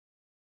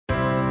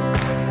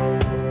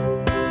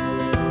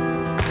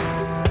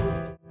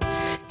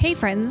Hey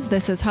friends,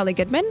 this is Holly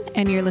Goodman,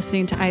 and you're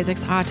listening to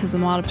Isaac's Autism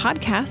Model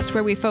podcast,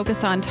 where we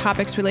focus on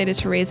topics related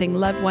to raising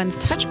loved ones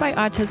touched by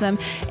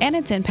autism and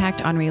its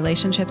impact on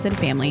relationships and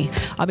family.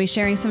 I'll be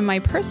sharing some of my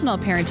personal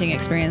parenting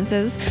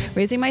experiences,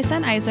 raising my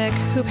son Isaac,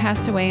 who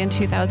passed away in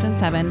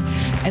 2007,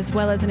 as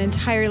well as an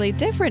entirely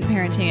different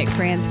parenting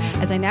experience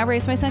as I now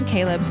raise my son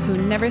Caleb, who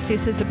never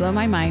ceases to blow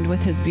my mind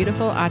with his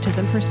beautiful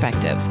autism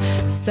perspectives.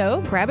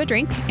 So grab a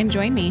drink and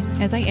join me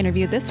as I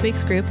interview this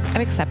week's group of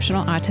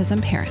exceptional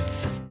autism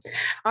parents.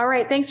 All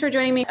right. Thanks for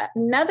joining me.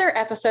 Another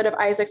episode of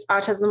Isaac's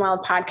Autism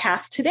Wild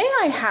podcast. Today,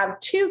 I have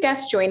two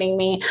guests joining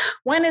me.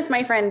 One is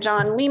my friend,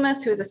 John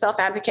Lemus, who is a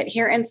self-advocate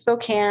here in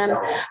Spokane.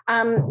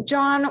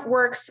 John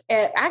works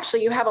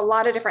actually, you have a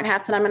lot of different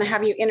hats, and I'm going to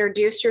have you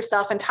introduce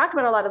yourself and talk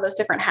about a lot of those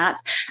different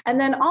hats. And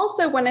then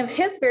also one of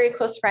his very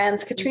close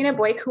friends, Katrina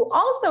Boyk, who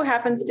also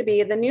happens to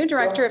be the new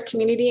director of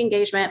community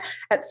engagement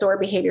at SOAR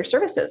Behavior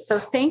Services. So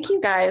thank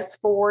you guys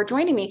for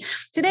joining me.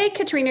 Today,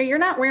 Katrina, you're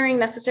not wearing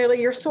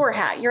necessarily your SOAR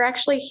hat. You're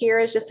actually here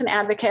as just an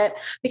advocate,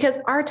 because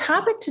our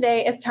topic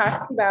today is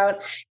talking about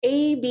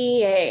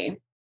ABA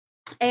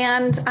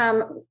and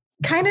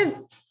kind of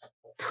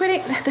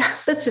putting,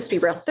 let's just be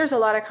real. There's a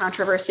lot of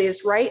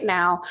controversies right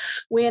now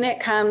when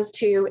it comes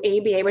to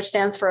ABA, which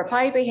stands for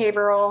Applied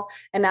Behavioral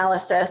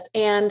Analysis.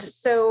 And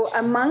so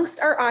amongst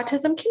our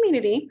autism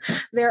community,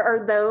 there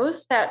are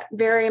those that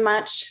very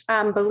much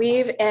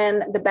believe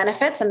in the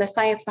benefits and the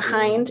science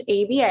behind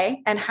ABA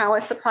and how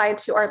it's applied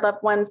to our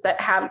loved ones that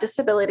have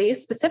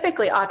disabilities,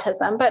 specifically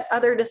autism, but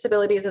other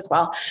disabilities as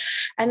well.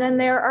 And then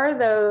there are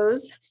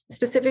those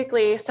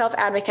specifically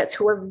self-advocates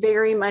who are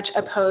very much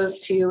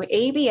opposed to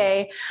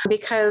ABA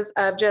because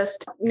of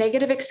just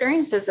negative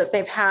experiences that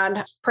they've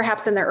had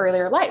perhaps in their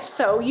earlier life.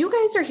 So you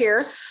guys are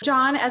here,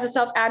 John, as a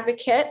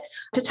self-advocate,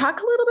 to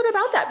talk a little bit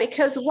about that,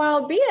 because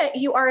while be it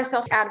you are a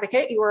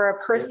self-advocate, you are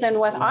a person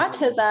with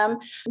autism,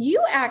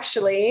 you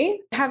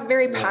actually have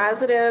very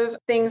positive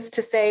things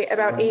to say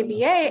about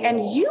ABA,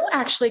 and you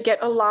actually get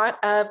a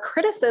lot of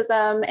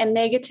criticism and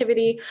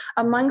negativity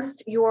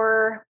amongst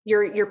your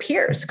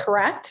peers,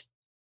 correct?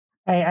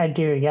 I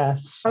do,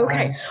 yes.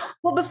 Okay.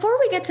 Well, before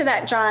we get to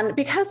that, John,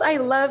 because I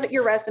love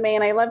your resume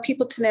and I love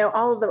people to know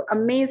all of the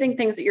amazing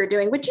things that you're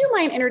doing, would you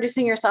mind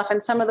introducing yourself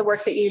and some of the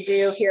work that you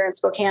do here in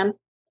Spokane?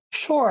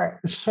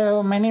 Sure.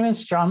 So my name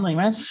is John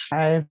Lemus.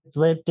 I've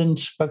lived in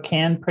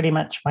Spokane pretty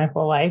much my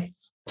whole life.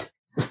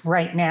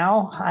 Right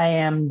now, I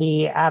am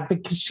the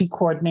advocacy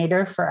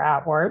coordinator for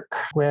At Work,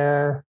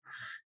 where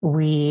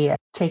we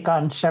take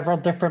on several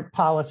different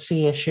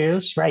policy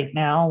issues. Right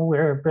now,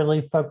 we're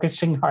really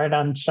focusing hard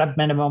on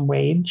sub-minimum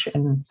wage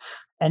and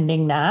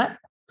ending that.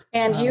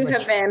 And you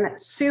have been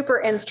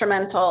super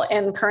instrumental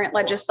in current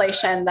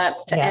legislation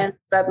that's to end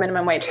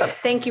sub-minimum wage. So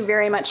thank you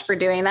very much for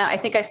doing that. I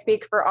think I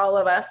speak for all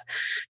of us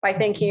by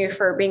thanking you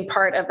for being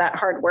part of that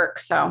hard work.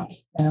 So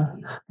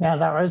yeah,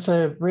 that was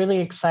a really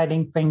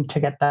exciting thing to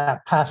get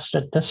that passed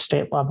at the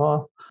state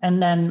level.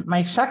 And then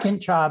my second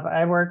job,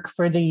 I work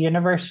for the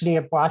University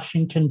of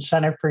Washington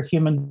Center for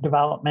Human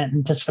Development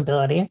and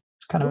Disability.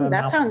 It's kind of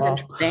that sounds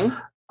interesting.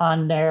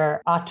 On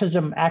their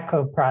Autism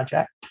Echo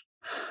project.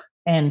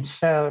 And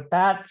so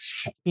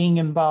that's being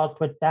involved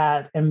with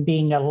that, and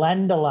being a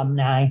LEND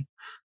alumni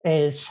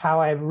is how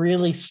I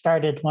really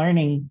started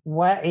learning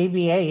what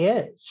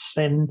ABA is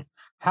and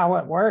how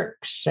it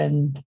works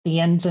and the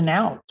ins and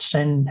outs,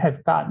 and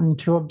have gotten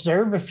to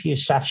observe a few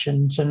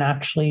sessions and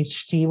actually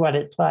see what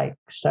it's like.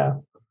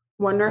 So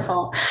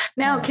wonderful.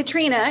 Now,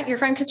 Katrina, your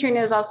friend Katrina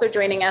is also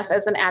joining us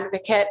as an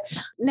advocate.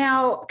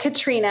 Now,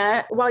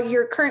 Katrina, while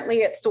you're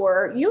currently at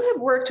SOAR, you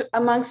have worked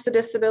amongst the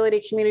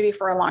disability community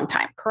for a long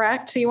time,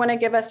 correct? So you want to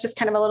give us just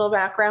kind of a little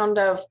background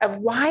of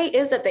why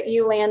is it that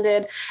you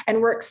landed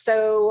and work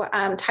so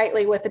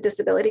tightly with the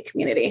disability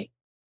community?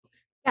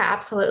 Yeah,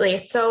 absolutely.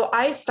 So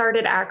I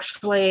started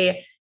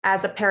actually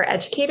as a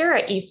paraeducator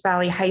at East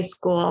Valley High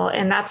School,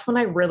 and that's when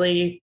I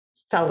really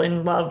fell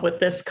in love with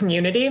this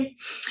community.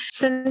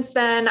 Since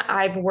then,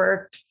 I've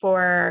worked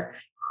for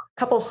a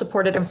couple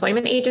supported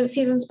employment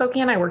agencies in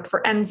Spokane. I worked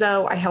for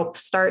Enzo. I helped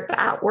start the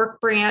At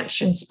Work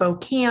branch in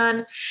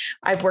Spokane.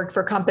 I've worked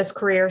for Compass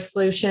Career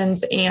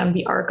Solutions and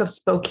the ARC of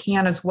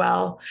Spokane as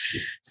well.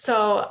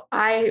 So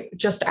I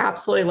just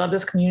absolutely love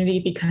this community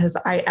because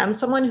I am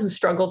someone who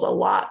struggles a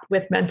lot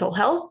with mental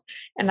health,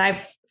 and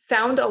I've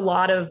found a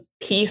lot of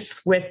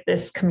peace with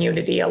this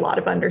community, a lot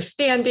of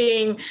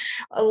understanding,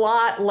 a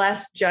lot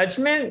less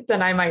judgment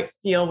than I might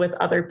feel with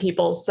other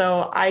people.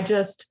 So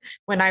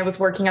when I was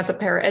working as a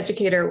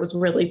paraeducator, it was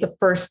really the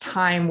first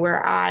time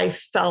where I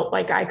felt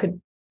like I could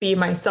be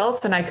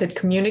myself and I could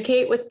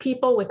communicate with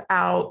people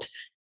without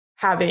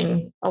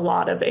having a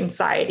lot of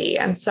anxiety.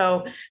 And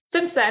so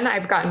since then,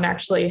 I've gotten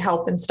actually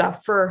help and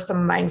stuff for some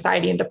of my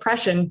anxiety and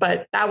depression,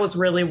 but that was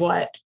really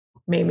what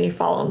made me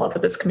fall in love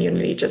with this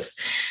community. Just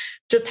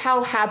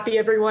how happy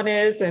everyone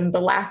is and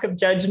the lack of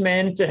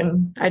judgment.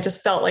 And I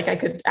just felt like I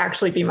could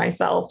actually be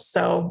myself.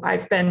 So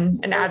I've been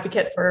an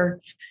advocate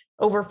for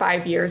over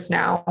 5 years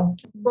now.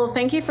 Well,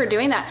 thank you for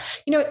doing that.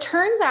 It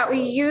turns out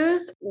we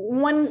use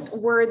one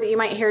word that you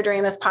might hear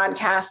during this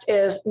podcast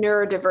is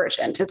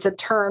neurodivergent. It's a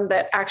term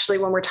that actually,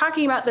 when we're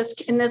talking about this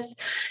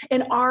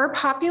in our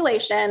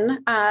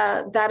population,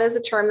 that is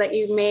a term that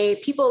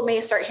people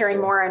may start hearing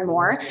more and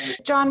more.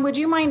 John, would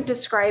you mind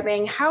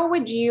describing, how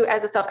would you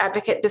as a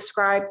self-advocate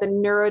describe the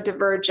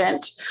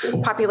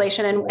neurodivergent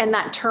population and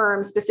that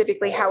term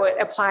specifically, how it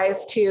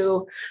applies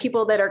to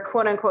people that are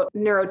quote unquote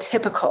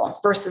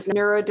neurotypical versus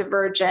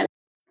neurodivergent?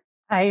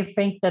 I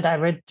think that I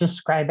would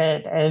describe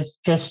it as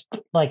just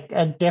like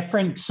a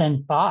difference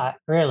in thought,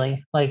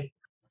 really. Like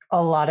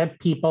a lot of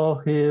people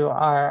who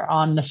are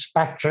on the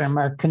spectrum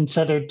are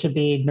considered to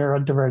be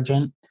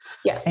neurodivergent.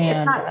 Yes, and,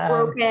 it's not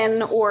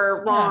broken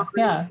or wrong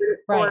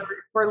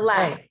or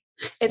less. Right.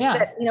 It's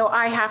that,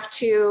 I have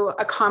to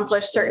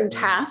accomplish certain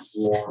tasks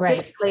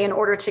differently in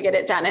order to get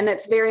it done. And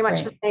it's very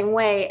much the same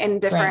way in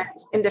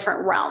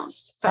different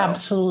realms. So.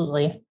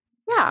 Absolutely.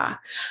 Yeah.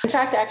 In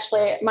fact,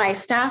 actually, my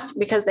staff,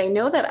 because they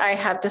know that I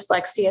have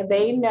dyslexia,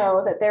 they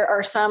know that there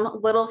are some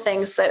little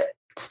things that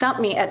stump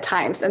me at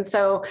times. And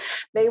so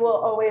they will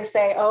always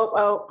say,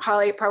 oh,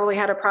 Holly probably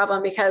had a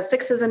problem because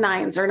 6s and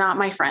 9s are not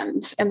my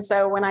friends. And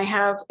so when I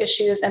have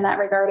issues in that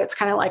regard, it's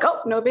kind of like,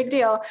 oh, no big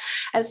deal.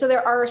 And so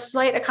there are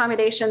slight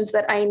accommodations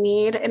that I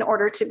need in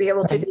order to be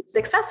able to be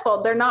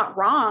successful. They're not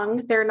wrong.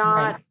 They're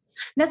not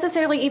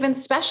necessarily even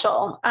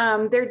special.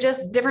 They're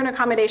just different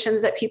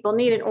accommodations that people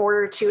need in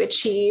order to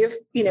achieve,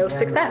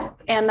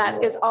 success. And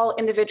that is all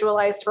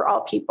individualized for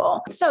all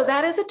people. So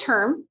that is a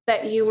term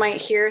that you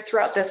might hear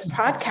throughout this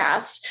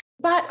podcast.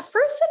 But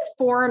first and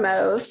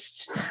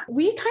foremost,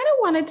 we kind of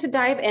wanted to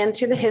dive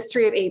into the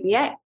history of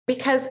ABA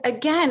because,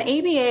 again,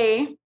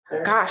 ABA,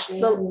 and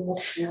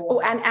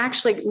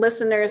actually,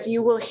 listeners,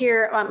 you will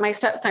hear my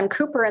stepson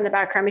Cooper in the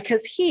background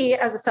because he,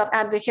 as a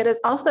self-advocate,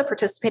 is also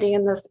participating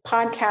in this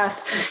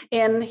podcast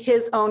in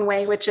his own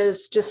way, which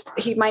is just,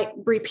 he might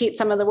repeat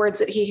some of the words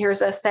that he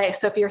hears us say.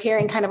 So if you're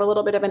hearing kind of a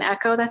little bit of an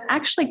echo, that's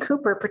actually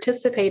Cooper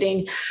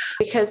participating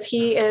because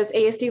he is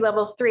ASD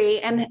level 3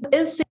 and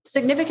is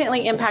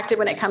significantly impacted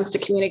when it comes to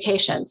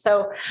communication.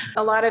 So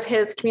a lot of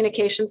his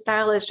communication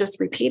style is just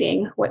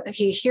repeating what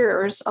he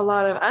hears a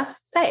lot of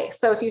us say.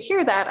 So if you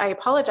hear that, I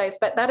apologize,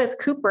 but that is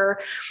Cooper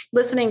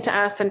listening to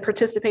us and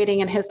participating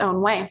in his own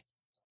way.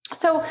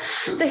 So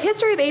the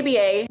history of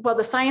ABA,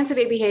 the science of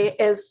ABA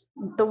is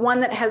the one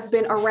that has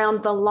been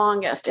around the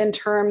longest in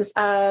terms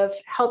of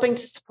helping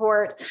to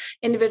support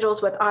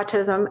individuals with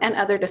autism and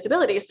other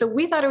disabilities. So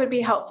we thought it would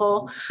be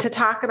helpful to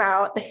talk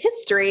about the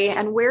history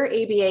and where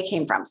ABA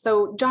came from.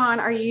 So John,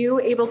 are you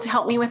able to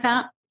help me with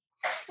that?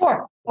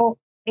 Sure. Well,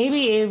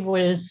 ABA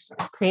was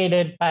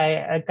created by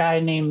a guy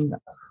named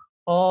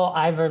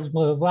Ivor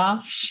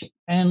Lovaas,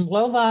 and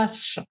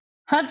Lovaas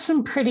had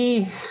some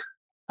pretty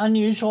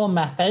unusual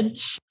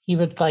methods. He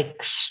would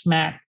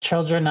smack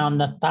children on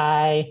the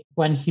thigh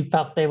when he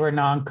felt they were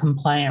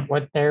non-compliant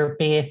with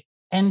therapy.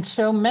 And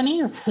so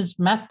many of his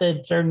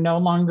methods are no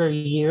longer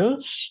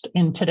used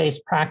in today's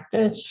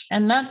practice.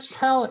 And that's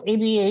how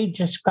ABA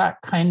just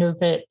got kind of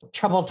a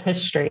troubled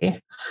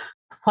history.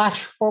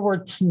 Flash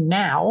forward to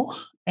now,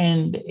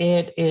 and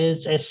it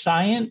is a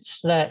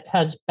science that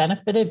has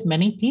benefited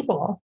many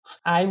people.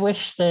 I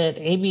wish that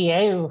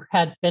ABA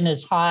had been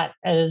as hot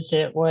as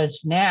it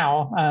was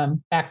now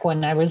back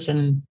when I was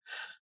in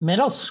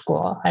middle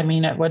school. I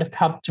mean, it would have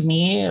helped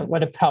me. It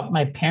would have helped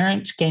my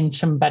parents gain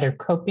some better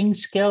coping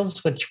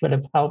skills, which would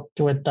have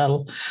helped with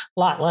a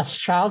lot less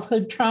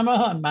childhood trauma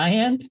on my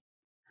end.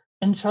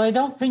 And so I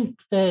don't think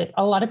that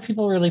a lot of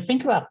people really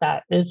think about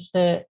that, is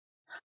that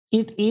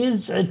it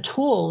is a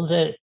tool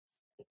that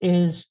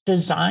is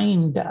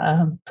designed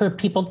for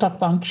people to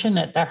function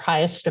at their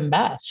highest and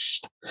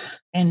best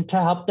and to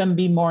help them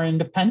be more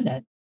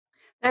independent.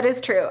 That is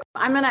true.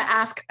 I'm going to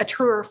ask a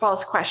true or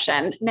false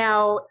question.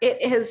 Now,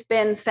 it has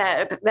been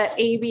said that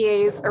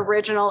ABA's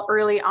original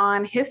early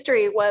on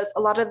history was a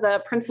lot of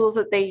the principles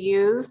that they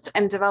used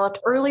and developed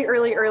early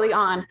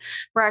on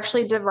were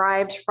actually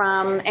derived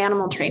from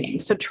animal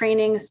training. So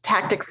trainings,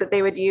 tactics that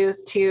they would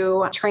use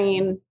to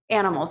train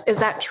animals. Is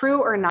that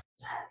true or not?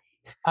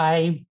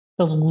 I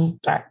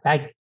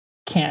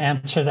can't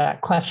answer that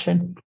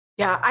question.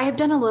 Yeah, I have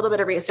done a little bit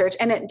of research,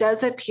 and it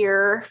does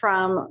appear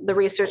from the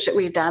research that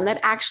we've done that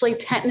actually,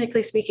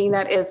 technically speaking,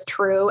 that is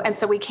true. And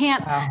so we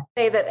can't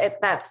say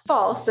that that's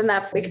false. And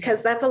that's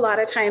because that's a lot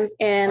of times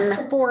in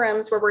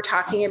forums where we're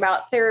talking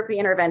about therapy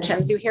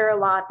interventions. You hear a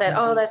lot that,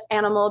 that's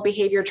animal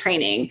behavior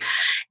training.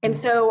 And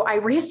so I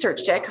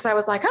researched it because I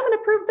was like, I'm going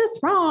to prove this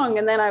wrong.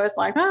 And then I was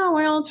like,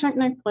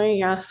 technically,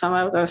 yes, some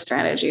of those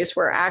strategies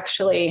were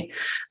actually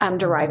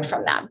derived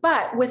from that.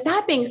 But with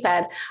that being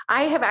said,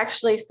 I have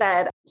actually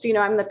said,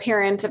 I'm the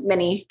parent of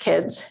many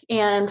kids.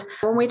 And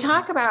when we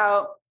talk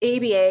about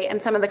ABA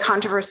and some of the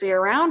controversy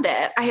around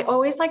it, I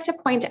always like to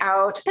point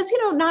out, because,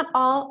 not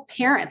all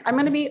parents, I'm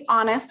going to be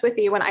honest with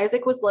you, when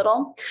Isaac was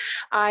little,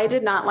 I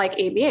did not like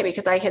ABA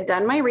because I had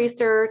done my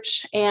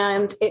research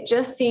and it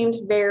just seemed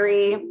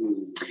very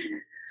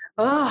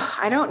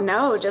I don't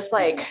know, just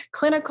like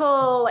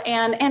clinical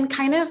and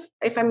kind of,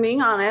 if I'm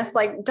being honest,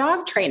 like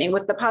dog training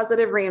with the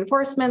positive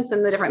reinforcements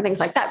and the different things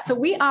like that. So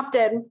we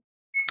opted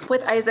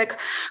with Isaac,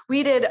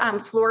 we did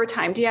floor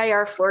time,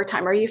 DIR floor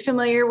time. Are you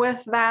familiar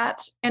with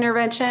that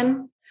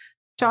intervention,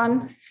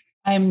 John?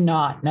 I'm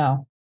not,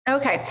 no.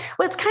 Okay.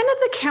 Well, it's kind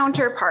of the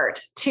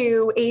counterpart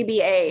to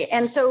ABA.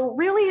 And so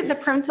really the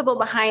principle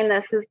behind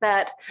this is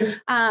that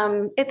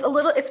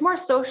it's more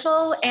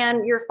social,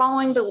 and you're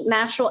following the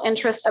natural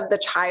interest of the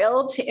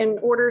child in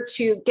order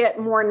to get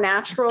more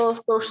natural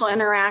social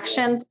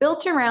interactions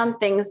built around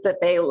things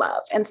that they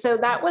love. And so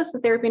that was the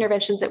therapy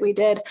interventions that we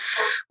did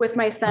with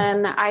my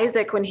son,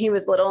 Isaac, when he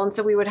was little. And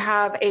so we would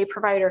have a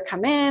provider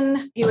come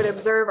in, he would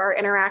observe our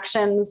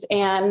interactions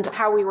and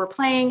how we were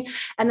playing,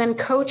 and then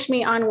coach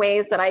me on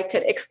ways that I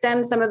could extend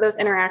some of those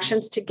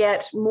interactions to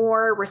get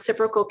more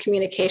reciprocal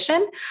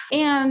communication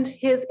and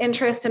his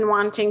interest in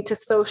wanting to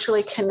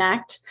socially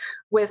connect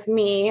with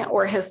me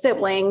or his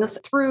siblings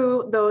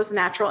through those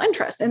natural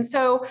interests. And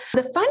so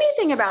the funny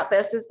thing about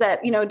this is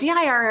that,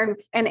 DIR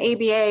and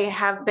ABA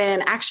have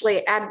been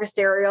actually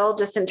adversarial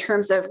just in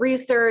terms of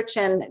research,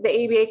 and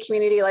the ABA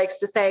community likes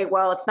to say,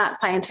 well, it's not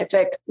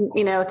scientific,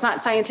 it's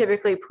not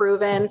scientifically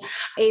proven.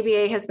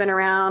 ABA has been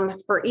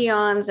around for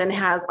eons and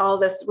has all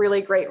this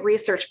really great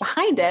research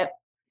behind it.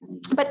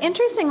 But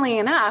interestingly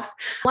enough,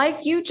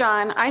 like you,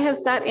 John, I have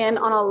sat in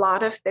on a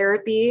lot of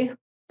therapy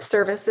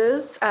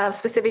services,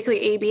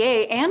 specifically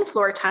ABA and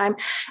floor time.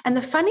 And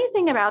the funny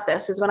thing about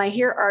this is when I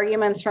hear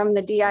arguments from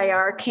the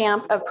DIR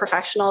camp of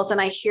professionals and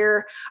I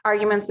hear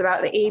arguments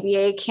about the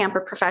ABA camp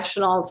of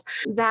professionals,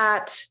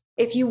 that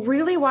if you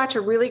really watch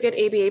a really good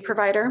ABA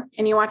provider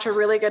and you watch a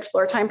really good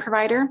floor time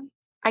provider,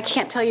 I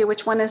can't tell you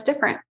which one is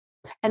different.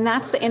 And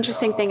that's the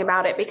interesting thing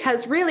about it,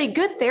 because really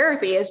good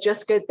therapy is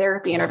just good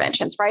therapy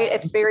interventions, right?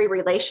 It's very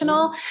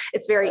relational.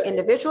 It's very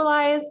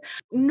individualized.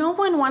 No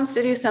one wants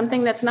to do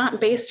something that's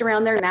not based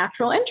around their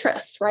natural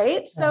interests,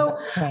 right? So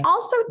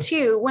also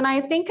too, when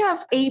I think of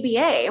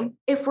ABA,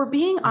 if we're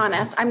being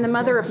honest, I'm the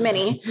mother of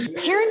many,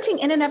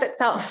 parenting in and of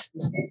itself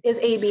is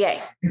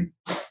ABA.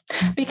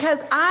 Because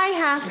I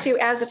have to,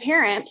 as a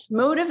parent,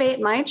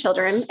 motivate my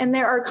children, and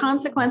there are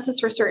consequences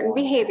for certain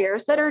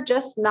behaviors that are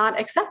just not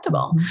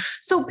acceptable.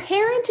 So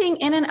parenting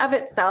in and of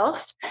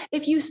itself,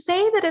 if you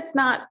say that it's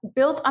not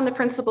built on the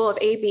principle of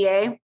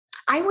ABA,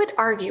 I would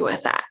argue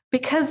with that,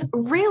 because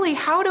really,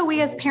 how do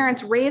we as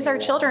parents raise our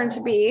children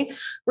to be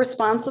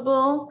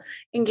responsible,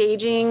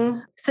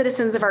 engaging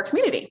citizens of our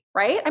community,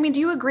 right? I mean, do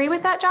you agree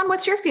with that, John?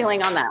 What's your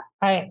feeling on that?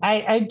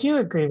 I do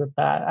agree with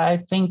that. I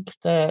think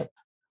that,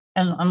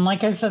 and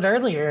like I said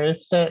earlier,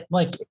 is that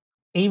like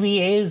ABA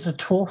is a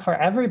tool for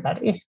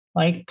everybody.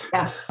 I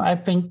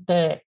think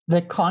that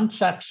the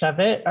concepts of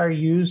it are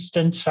used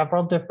in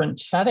several different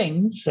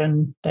settings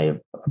and they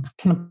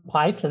can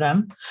apply to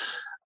them.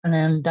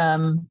 And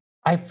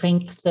I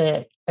think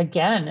that,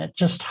 again, it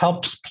just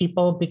helps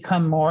people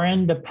become more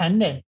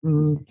independent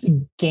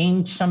and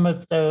gain some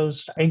of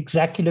those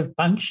executive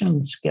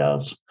functioning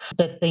skills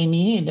that they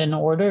need in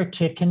order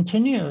to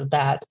continue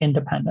that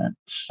independence.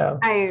 So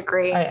I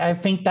agree. I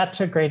think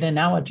that's a great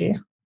analogy.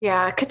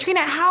 Yeah.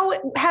 Katrina, how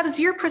has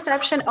your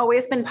perception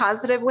always been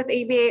positive with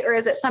ABA, or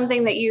is it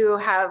something that you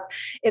have,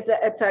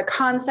 it's a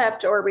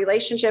concept or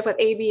relationship with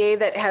ABA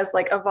that has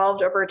like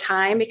evolved over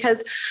time?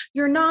 Because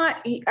you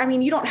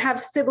don't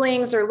have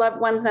siblings or loved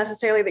ones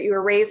necessarily that you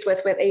were raised with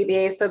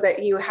ABA, so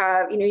that you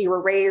have, you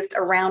were raised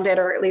around it,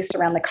 or at least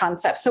around the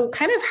concept. So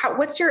kind of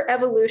what's your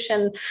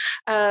evolution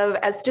of,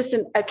 as just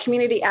a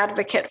community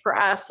advocate for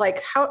us,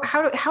 like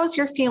how's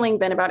your feeling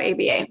been about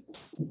ABA?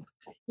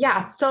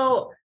 Yeah.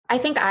 So I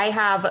think I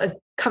have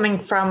coming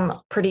from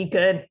pretty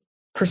good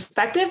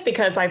perspective,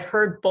 because I've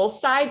heard both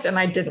sides and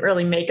I didn't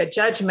really make a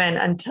judgment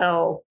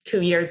until 2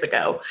 years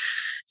ago.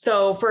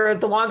 So for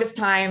the longest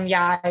time,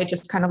 I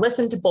just kind of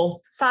listened to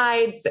both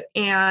sides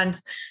and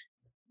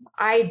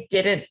I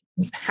didn't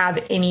have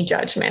any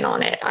judgment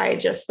on it. I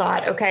just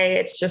thought, okay,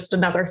 it's just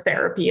another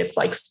therapy. It's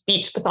like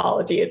speech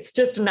pathology. It's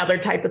just another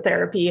type of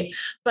therapy.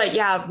 But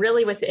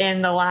really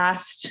within the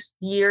last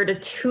year to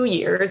 2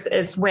 years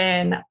is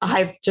when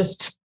I've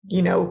just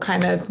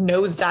kind of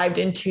nosedived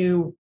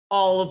into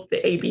all of the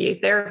ABA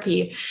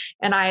therapy.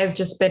 And I have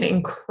just been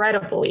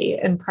incredibly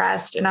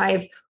impressed. And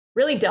I've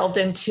really delved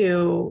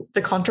into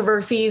the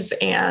controversies,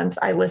 and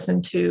I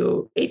listen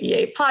to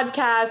ABA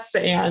podcasts,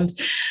 and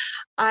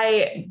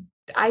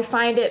I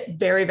find it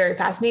very, very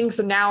fascinating.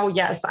 So now,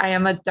 yes, I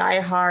am a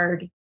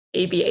diehard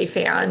ABA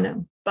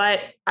fan, but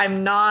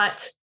I'm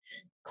not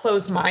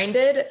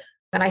closed-minded.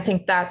 And I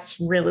think that's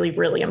really,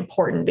 really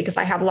important, because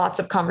I have lots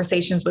of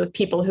conversations with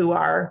people who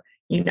are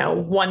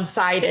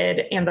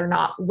one-sided and they're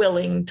not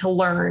willing to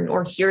learn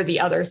or hear the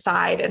other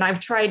side. And I've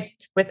tried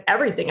with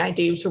everything I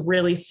do to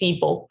really see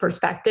both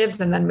perspectives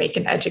and then make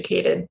an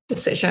educated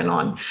decision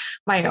on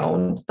my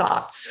own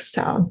thoughts.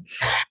 So,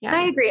 yeah.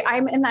 I agree.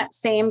 I'm in that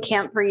same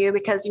camp for you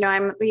because,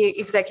 I'm the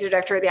executive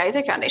director of the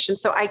Isaac Foundation.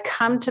 So I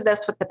come to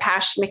this with the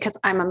passion because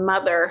I'm a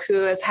mother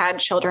who has had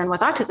children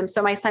with autism.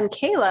 So my son,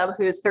 Caleb,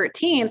 who's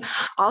 13,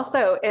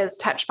 also is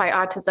touched by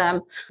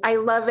autism. I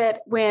love it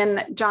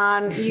when,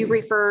 John, you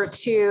refer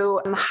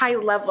to high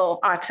level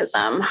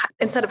autism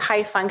instead of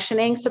high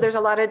functioning. So there's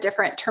a lot of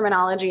different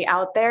terminology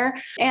out there.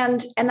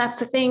 And that's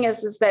the thing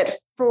is that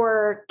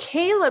for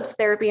Caleb's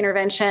therapy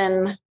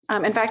intervention,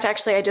 in fact,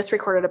 actually, I just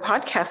recorded a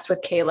podcast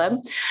with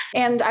Caleb,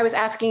 and I was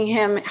asking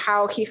him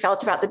how he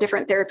felt about the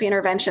different therapy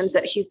interventions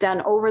that he's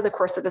done over the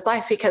course of his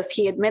life, because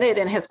he admitted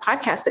in his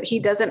podcast that he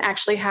doesn't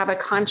actually have a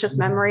conscious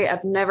memory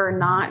of never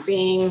not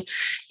being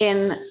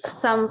in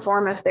some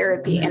form of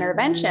therapy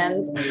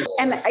interventions.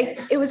 And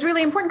it was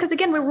really important because,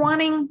 again, we're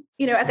wanting,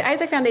 at the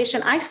Isaac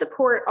Foundation, I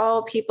support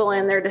all people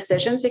in their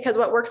decisions because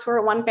what works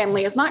for one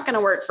family is not going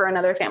to work for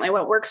another family.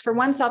 What works for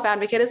one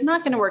self-advocate is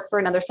not going to work for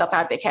another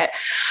self-advocate.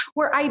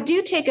 Where I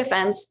do take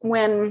offense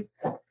when,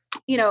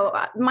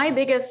 my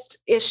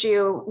biggest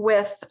issue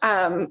with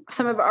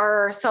some of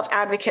our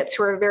self-advocates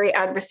who are very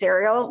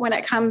adversarial when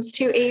it comes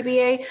to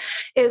ABA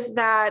is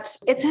that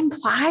it's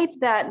implied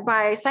that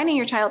by signing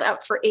your child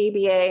up for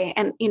ABA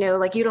and,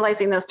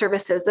 utilizing those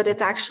services, that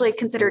it's actually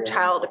considered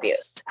child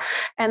abuse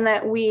and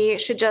that we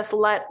should just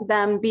let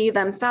them be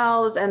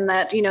themselves and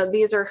that,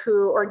 these are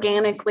who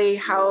organically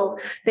how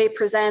they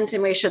present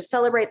and we should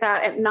celebrate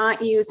that and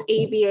not use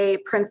ABA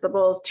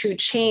principles to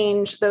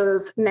change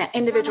those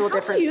individual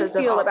differences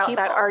of all about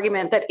people. That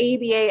argument that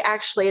ABA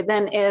actually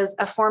then is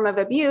a form of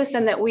abuse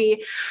and that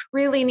we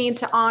really need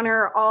to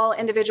honor all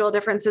individual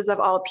differences of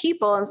all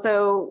people. And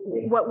so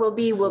what will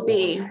be, will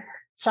be.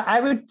 So I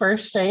would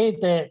first say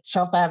that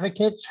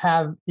self-advocates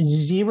have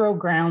zero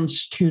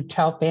grounds to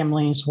tell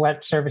families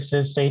what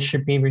services they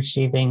should be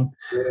receiving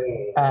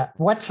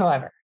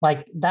whatsoever.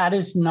 Like that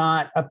is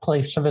not a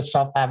place of a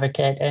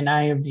self-advocate. And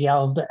I have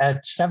yelled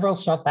at several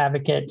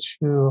self-advocates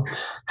who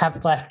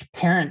have left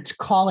parents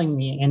calling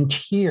me in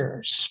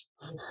tears.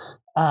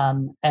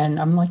 And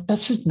I'm like,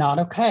 this is not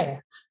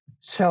okay.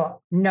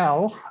 So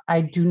no,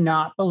 I do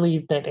not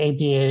believe that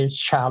ABA is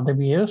child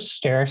abuse.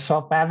 There are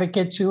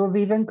self-advocates who have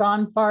even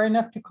gone far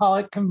enough to call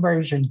it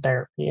conversion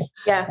therapy.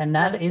 Yes. And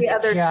that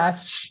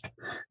is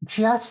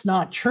just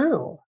not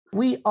true.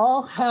 We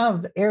all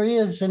have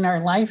areas in our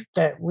life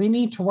that we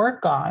need to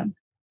work on.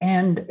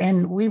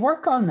 And we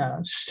work on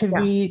those to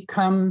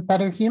become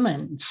better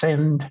humans.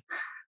 And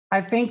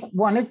I think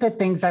one of the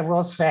things I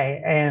will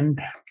say, and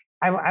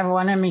I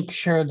want to make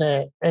sure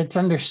that it's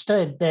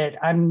understood that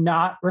I'm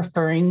not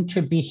referring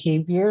to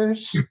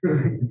behaviors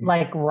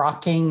like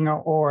rocking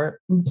or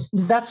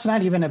that's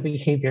not even a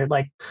behavior.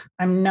 Like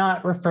I'm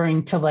not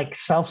referring to like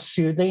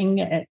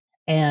self-soothing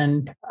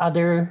and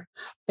other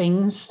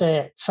things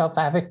that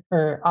self-advocate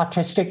or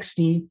autistics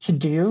need to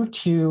do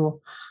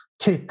to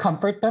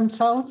comfort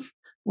themselves.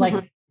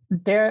 Like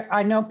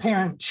I know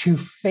parents who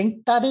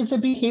think that is a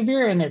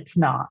behavior and it's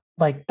not.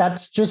 Like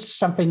that's just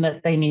something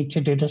that they need to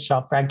do to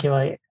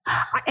self-regulate.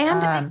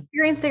 And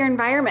experience their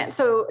environment.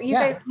 So you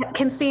guys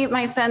can see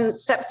my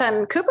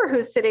stepson, Cooper,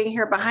 who's sitting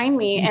here behind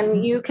me,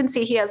 and you can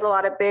see he has a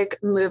lot of big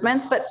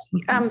movements, but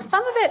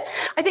some of it,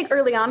 I think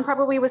early on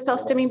probably was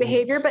self-stimming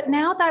behavior, but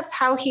now that's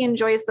how he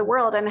enjoys the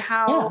world and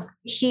how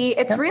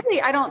it's really,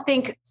 I don't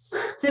think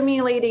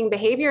stimulating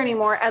behavior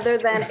anymore, other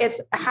than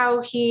it's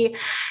how he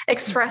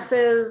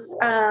expresses,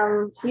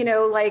 and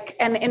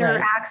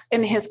interacts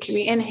in his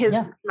community, in his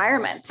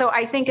environment. So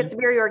I think it's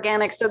very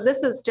organic. So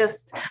this is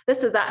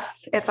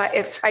us.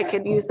 If I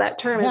could use that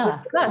term, is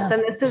us,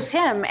 and this is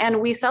him, and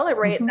we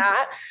celebrate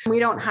that. We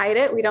don't hide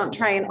it. We don't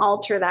try and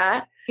alter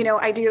that.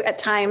 I do at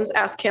times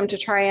ask him to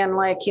try and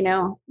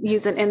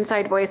use an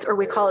inside voice, or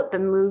we call it the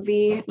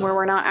movie, where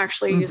we're not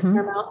actually using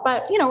our mouth,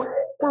 but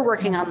we're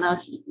working on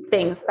those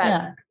things.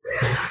 But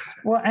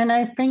well, and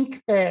I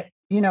think that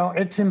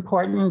it's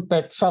important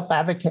that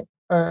self-advocate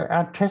or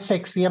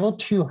autistics be able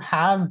to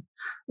have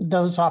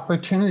those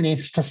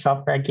opportunities to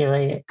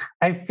self-regulate.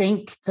 I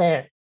think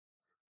that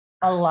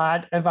a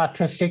lot of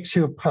autistics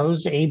who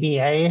oppose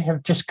ABA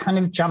have just kind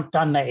of jumped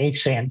on the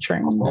ASAN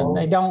train, and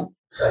they don't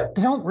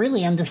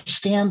really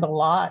understand a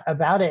lot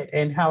about it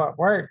and how it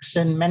works.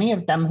 And many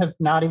of them have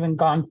not even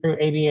gone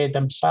through ABA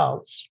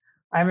themselves.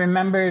 I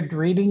remembered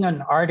reading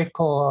an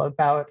article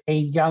about a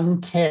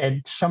young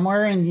kid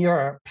somewhere in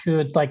Europe who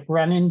had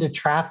run into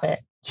traffic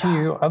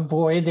to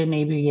avoid an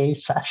ABA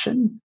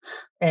session.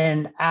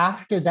 And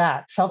after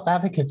that,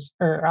 self-advocates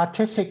or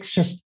autistics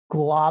just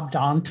globbed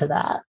onto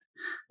that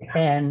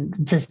and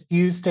just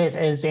used it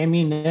as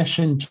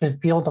ammunition to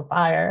fuel the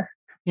fire.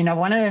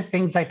 One of the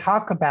things I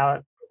talk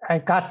about, I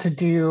got to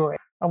do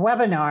a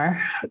webinar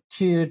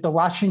to the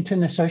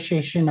Washington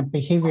Association of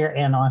Behavior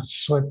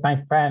Analysts with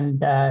my friend,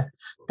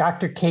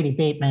 Dr. Katie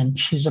Bateman.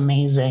 She's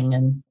amazing,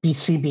 and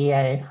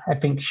BCBA. I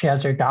think she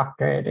has her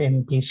doctorate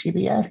in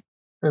BCBA.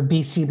 or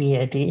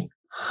BCBAD.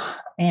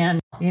 And,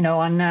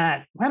 on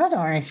that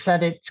webinar, I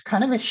said it's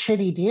kind of a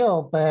shitty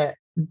deal, but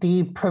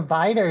the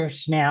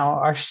providers now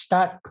are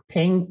stuck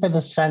paying for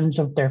the sins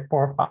of their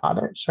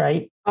forefathers,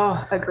 right?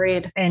 Oh,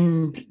 agreed.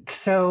 And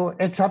so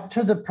it's up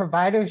to the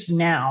providers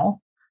now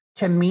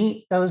to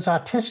meet those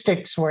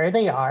autistics where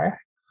they are,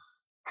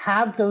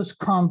 have those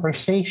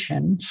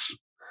conversations,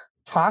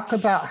 talk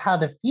about how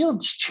the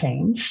field's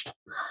changed,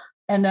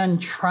 and then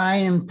try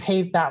and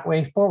pave that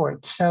way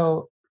forward.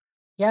 So,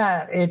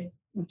 yeah, it,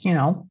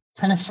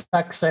 kind of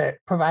sucks that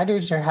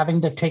providers are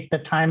having to take the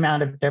time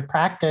out of their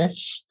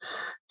practice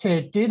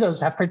to do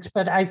those efforts.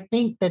 But I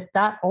think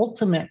that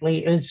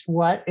ultimately is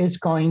what is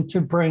going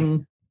to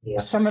bring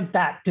some of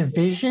that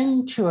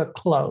division to a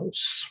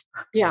close.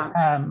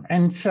 Yeah.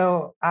 And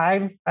so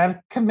I've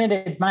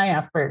committed my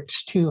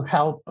efforts to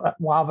help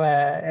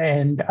WABA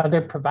and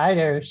other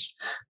providers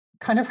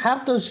kind of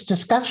have those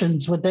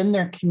discussions within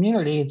their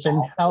communities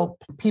and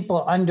help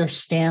people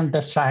understand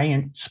the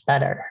science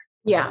better.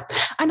 Yeah.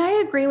 And I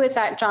agree with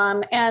that,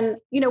 John. And,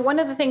 one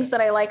of the things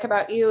that I like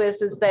about you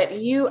is that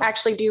you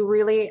actually do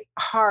really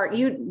hard.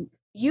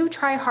 You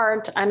try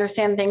hard to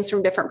understand things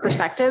from different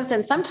perspectives.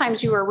 And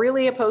sometimes you are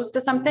really opposed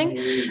to something.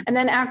 And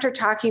then after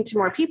talking to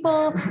more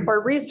people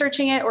or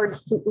researching it or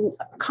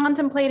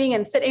contemplating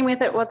and sitting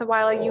with it with a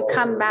while, you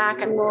come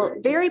back and will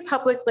very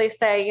publicly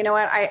say, you know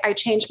what, I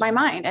changed my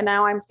mind and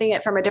now I'm seeing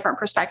it from a different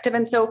perspective.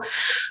 And so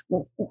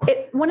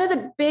one of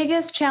the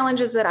biggest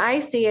challenges that I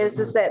see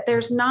is that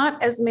there's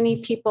not as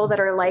many people that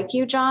are like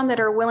you, John,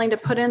 that are willing to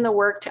put in the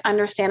work to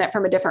understand it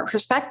from a different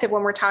perspective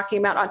when we're talking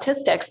about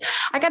autistics.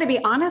 I got to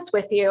be honest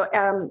with you.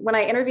 When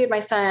I interviewed my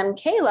son,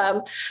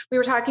 Caleb, we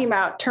were talking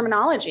about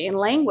terminology and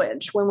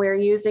language when we were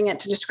using it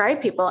to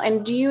describe people.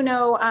 And do you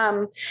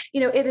know,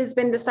 it has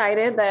been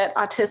decided that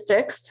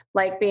autistics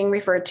like being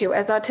referred to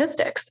as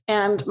autistics.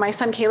 And my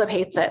son, Caleb,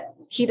 hates it.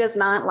 He does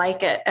not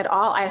like it at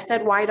all. I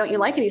said, why don't you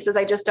like it? He says,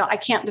 I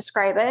can't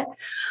describe it.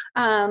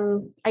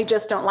 I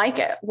just don't like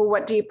it. Well,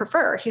 what do you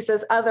prefer? He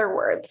says other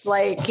words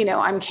like,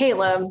 I'm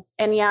Caleb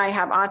and I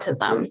have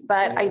autism,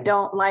 but I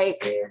don't like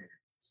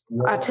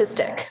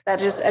autistic.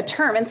 That's just a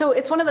term. And so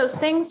it's one of those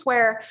things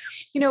where,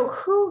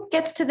 who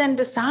gets to then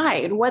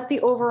decide what the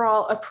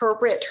overall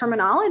appropriate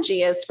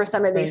terminology is for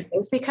some of these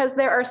things, because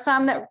there are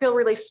some that feel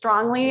really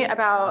strongly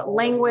about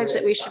language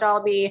that we should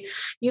all be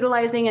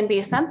utilizing and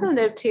be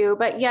sensitive to.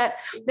 But yet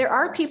there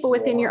are people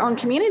within your own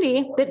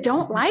community that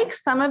don't like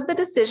some of the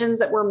decisions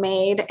that were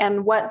made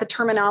and what the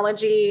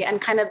terminology and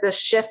kind of the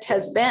shift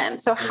has been.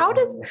 So how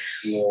does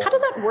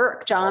that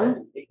work,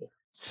 John?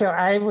 So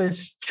I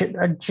was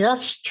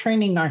just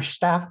training our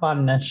staff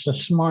on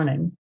this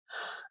morning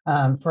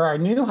for our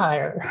new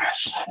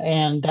hires.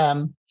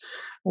 And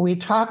we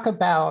talk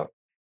about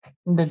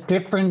the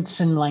difference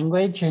in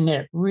language and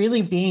it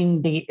really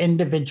being the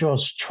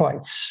individual's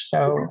choice.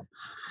 So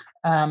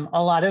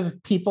a lot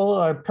of people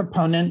are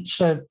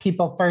proponents of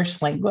people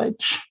first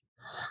language.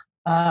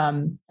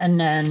 And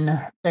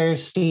then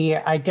there's the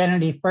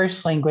identity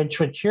first language,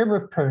 which you're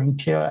referring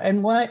to.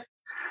 And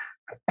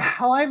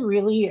how I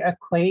really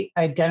equate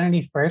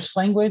identity first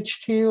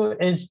language to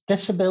is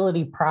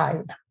disability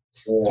pride.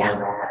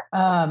 Yeah.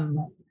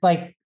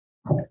 Like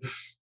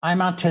I'm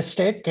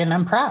autistic and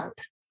I'm proud.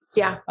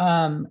 Yeah.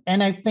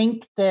 And I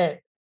think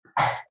that,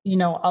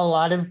 a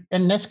lot of,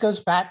 and this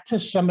goes back to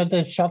some of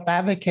the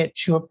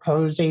self-advocates who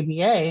oppose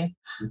ABA,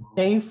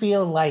 they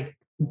feel like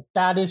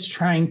that is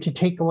trying to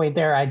take away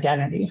their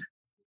identity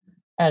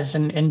as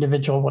an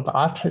individual with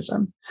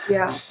autism.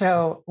 Yeah.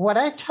 So what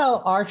I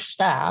tell our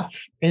staff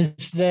is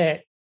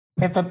that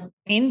if an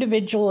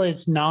individual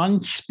is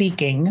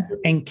non-speaking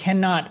and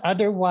cannot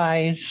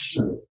otherwise,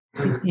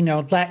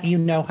 let you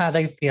know how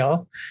they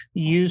feel,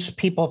 use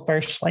people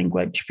first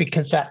language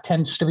because that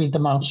tends to be the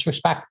most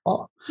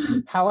respectful.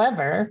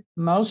 However,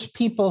 most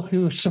people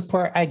who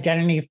support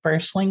identity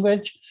first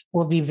language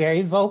will be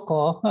very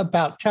vocal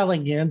about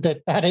telling you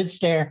that is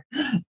their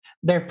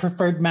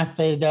preferred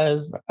method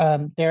of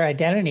their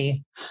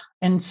identity.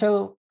 And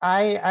so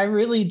I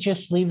really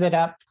just leave it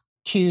up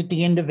to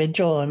the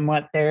individual and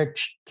what their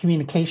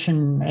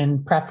communication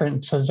and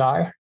preferences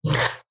are.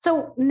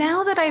 So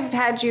now that I've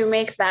had you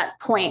make that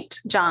point,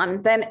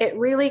 John, then it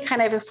really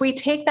kind of, if we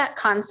take that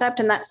concept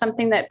and that's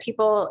something that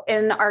people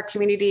in our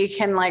community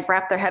can like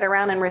wrap their head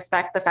around and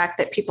respect the fact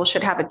that people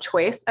should have a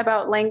choice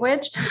about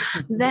language,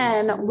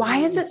 then why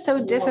is it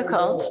so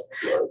difficult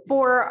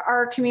for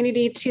our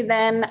community to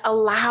then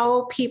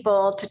allow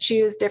people to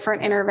choose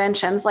different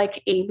interventions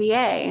like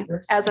ABA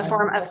as a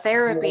form of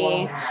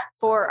therapy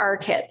for our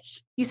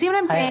kids? You see what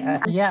I'm saying?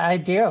 I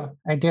do.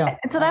 And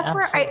so that's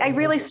where I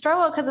really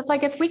struggle, because it's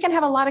like, if we can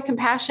have a lot of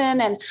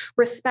compassion and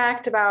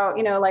respect about,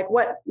 like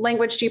what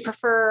language do you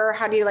prefer?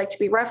 How do you like to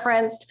be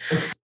referenced?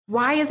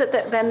 Why is it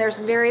that then there's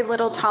very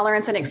little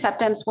tolerance and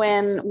acceptance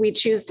when we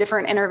choose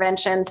different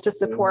interventions to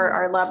support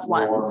our loved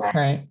ones?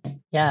 Right.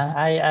 Yeah,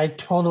 I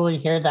totally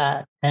hear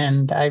that.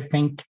 And I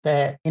think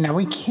that,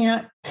 we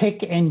can't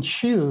pick and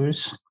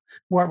choose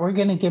what we're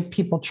going to give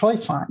people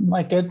choice on.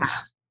 Like it's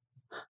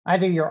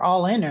either you're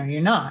all in or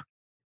you're not.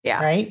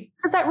 Yeah. Right.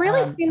 Because that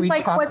really seems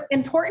like what's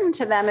important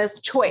to them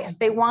is choice.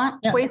 They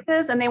want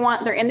choices and they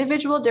want their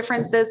individual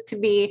differences to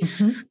be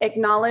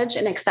acknowledged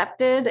and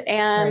accepted.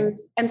 And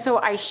so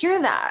I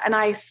hear that. And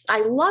I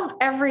love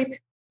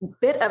every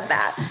bit of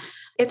that.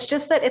 It's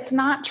just that it's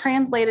not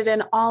translated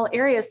in all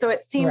areas. So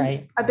it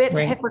seems a bit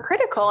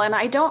hypocritical. And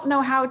I don't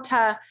know how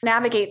to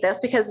navigate this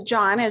because,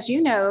 John, as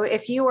you know,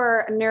 if you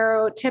are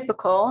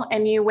neurotypical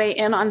and you weigh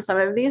in on some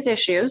of these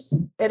issues,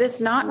 it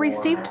is not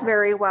received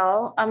very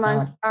well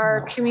amongst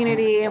our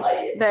community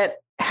that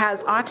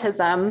has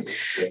autism.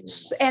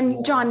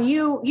 And John,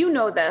 you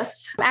know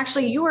this.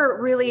 Actually, you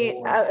are really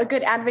a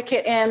good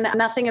advocate in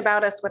Nothing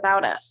About Us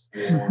Without Us.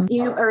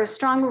 You are a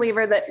strong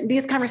believer that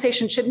these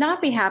conversations should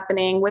not be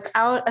happening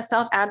without a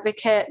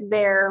self-advocate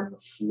there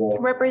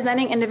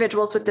representing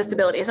individuals with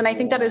disabilities. And I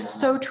think that is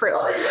so true.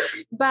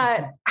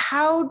 But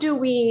how do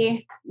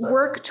we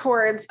work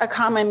towards a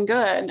common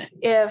good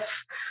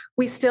if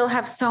we still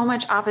have so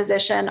much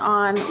opposition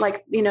on,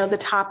 like, the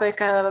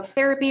topic of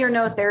therapy or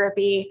no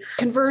therapy,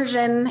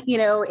 conversion,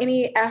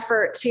 any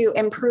effort to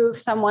improve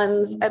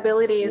someone's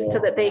abilities so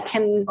that they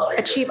can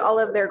achieve all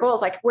of their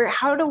goals? Like,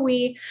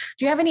 do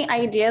you have any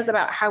ideas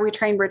about how we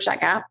try and bridge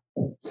that gap?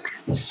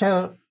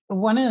 So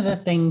one of the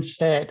things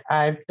that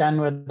I've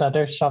done with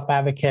other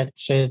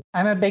self-advocates is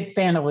I'm a big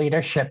fan of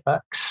leadership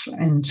books.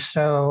 And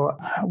so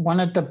one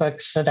of the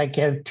books that I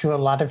give to a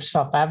lot of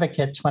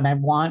self-advocates when I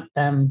want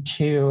them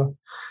to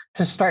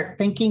start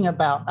thinking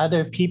about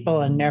other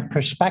people and their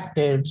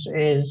perspectives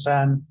is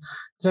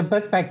a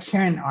book by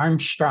Karen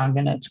Armstrong,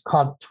 and it's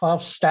called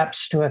 12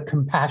 Steps to a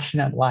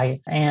Compassionate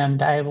Life.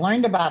 And I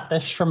learned about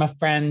this from a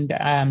friend,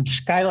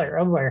 Skylar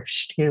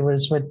Oberst, who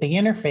was with the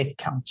Interfaith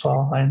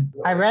Council. And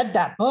I read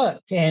that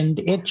book, and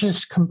it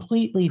just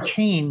completely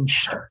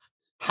changed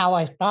how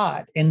I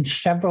thought in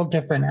several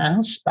different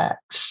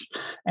aspects.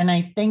 And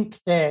I think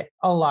that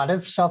a lot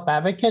of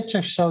self-advocates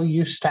are so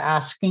used to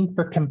asking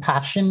for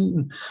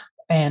compassion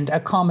and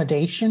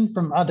accommodation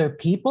from other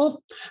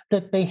people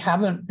that they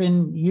haven't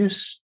been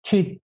used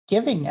to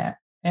giving it.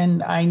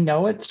 And I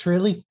know it's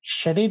really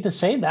shitty to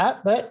say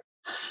that, but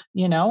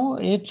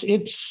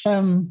it's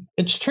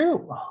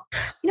true.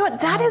 You know what?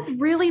 That is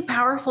really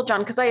powerful,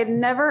 John, because I have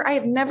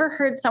never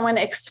heard someone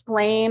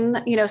explain,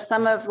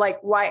 some of like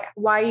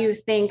why you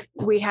think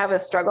we have a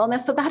struggle in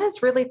this. So that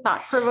is really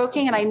thought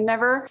provoking. And I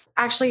never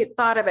actually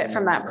thought of it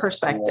from that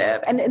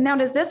perspective. And now,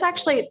 does this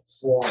actually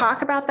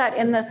talk about that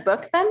in this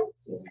book then?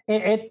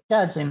 It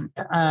doesn't.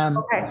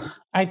 Okay.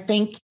 I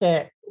think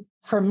that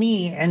for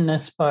me in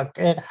this book,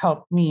 it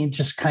helped me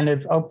just kind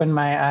of open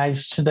my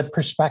eyes to the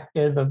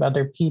perspective of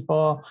other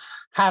people,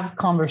 have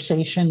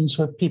conversations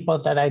with people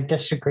that I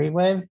disagree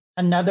with.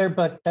 Another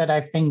book that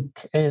I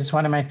think is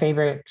one of my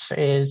favorites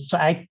is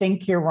I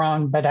Think You're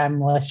Wrong, But I'm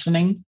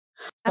Listening.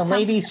 The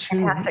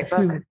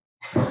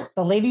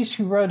ladies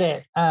who wrote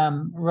it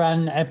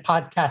run a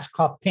podcast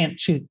called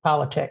Pantsuit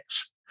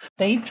Politics.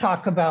 They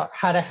talk about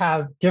how to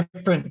have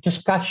different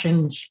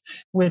discussions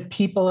with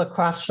people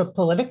across the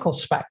political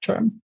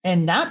spectrum.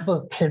 And that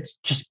book has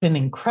just been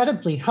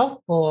incredibly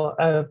helpful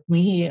of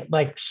me,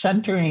 like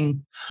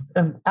centering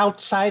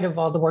outside of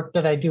all the work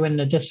that I do in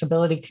the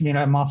disability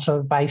community. I'm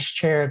also vice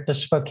chair at the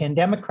Spokane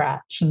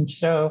Democrats. And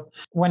so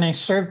when I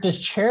served as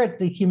chair at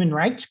the Human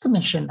Rights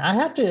Commission, I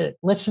had to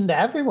listen to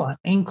everyone,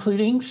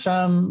 including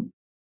some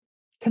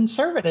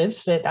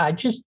conservatives that I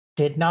just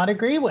did not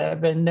agree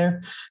with. And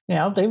there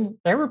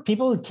were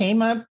people who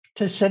came up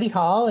to City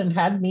Hall and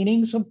had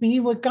meetings with me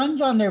with guns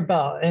on their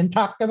belt and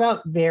talked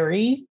about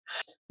very,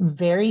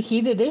 very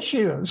heated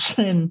issues.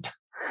 And,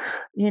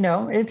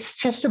 it's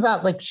just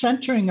about like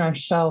centering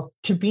ourselves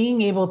to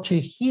being able to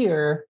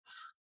hear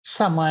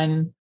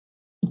someone,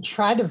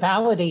 try to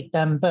validate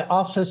them, but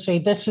also say,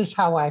 this is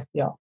how I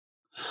feel.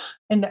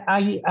 And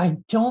I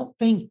don't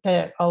think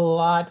that a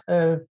lot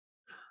of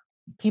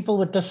people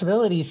with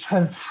disabilities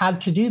have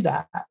had to do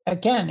that.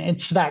 Again,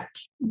 it's that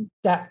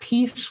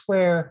piece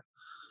where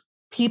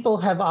people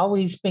have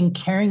always been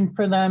caring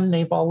for them.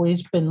 They've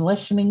always been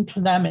listening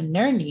to them and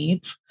their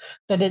needs,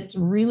 that it's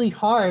really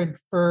hard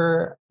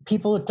for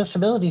people with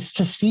disabilities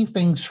to see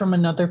things from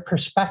another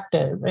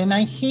perspective. And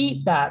I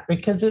hate that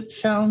because it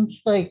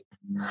sounds like,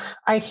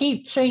 I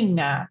hate saying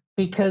that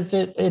because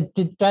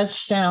it does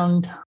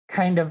sound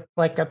kind of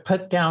like a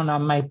put down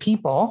on my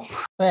people.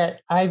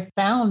 But I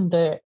found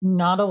that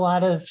not a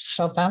lot of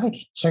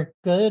self-advocates are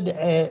good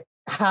at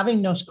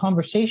having those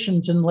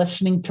conversations and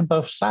listening to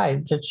both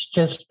sides. It's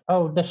just,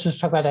 this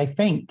is what I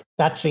think.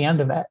 That's the end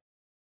of it.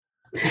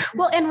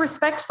 Well, and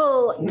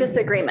respectful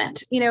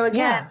disagreement,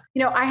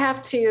 I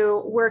have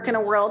to work in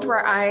a world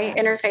where I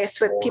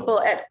interface with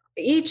people at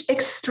each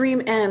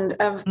extreme end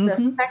of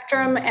the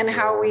spectrum and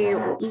how we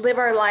live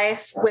our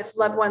life with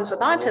loved ones with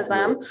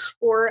autism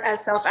or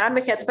as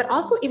self-advocates, but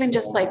also even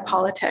just like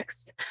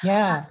politics.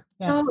 Yeah.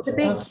 So the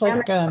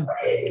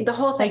big, the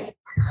whole thing.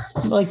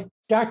 Like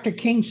Dr.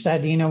 King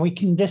said, we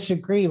can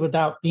disagree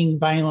without being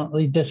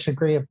violently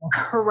disagreeable.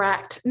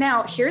 Correct.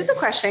 Now, here's a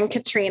question,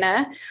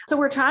 Katrina. So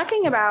we're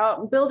talking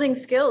about building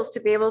skills to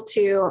be able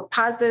to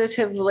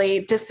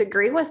positively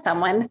disagree with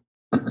someone.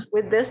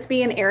 would this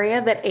be an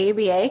area that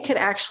ABA could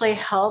actually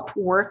help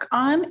work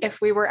on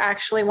if we were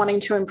actually wanting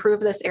to improve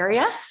this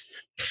area?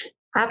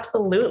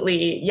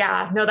 Absolutely.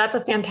 Yeah. No, that's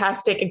a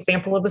fantastic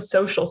example of a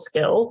social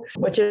skill,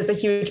 which is a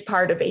huge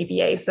part of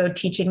ABA. So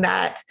teaching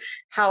that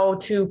how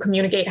to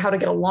communicate, how to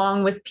get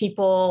along with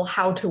people,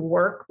 how to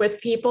work with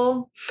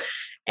people.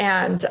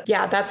 And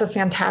yeah, that's a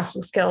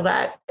fantastic skill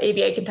that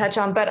ABA can touch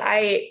on. But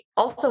I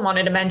also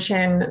wanted to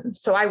mention,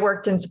 so I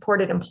worked in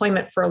supported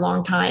employment for a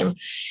long time.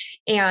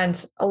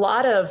 And a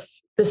lot of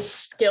the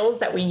skills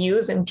that we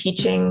use in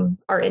teaching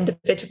our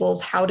individuals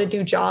how to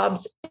do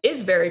jobs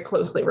is very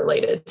closely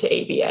related to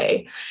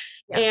ABA.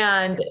 Yeah.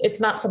 And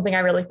it's not something I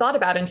really thought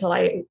about until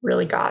I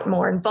really got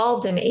more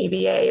involved in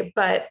ABA.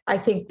 But I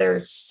think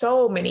there's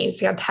so many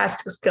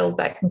fantastic skills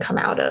that can come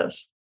out of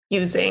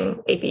using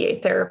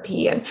ABA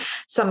therapy and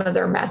some of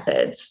their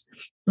methods.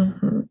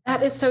 Mm-hmm.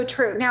 That is so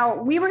true.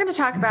 Now, we were going to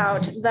talk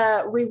about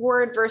the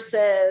reward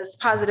versus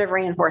positive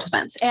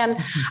reinforcements. And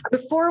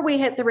before we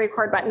hit the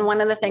record button,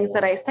 one of the things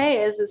that I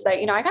say is that,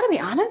 I got to be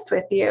honest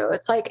with you.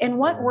 It's like, in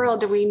what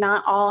world do we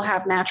not all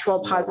have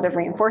natural positive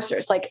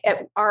reinforcers? Like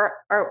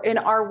in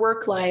our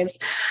work lives,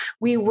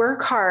 we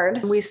work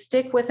hard, we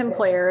stick with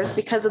employers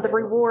because of the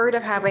reward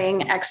of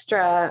having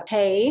extra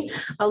pay,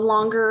 a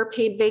longer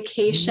paid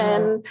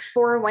vacation,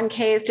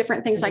 401ks,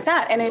 different things like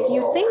that. And if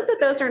you think that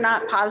those are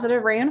not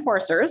positive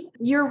reinforcers,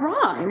 you're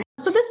wrong.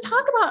 So let's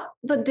talk about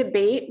the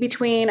debate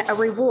between a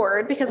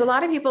reward, because a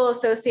lot of people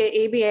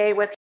associate ABA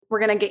with, we're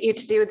going to get you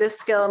to do this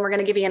skill and we're going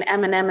to give you an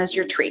M&M as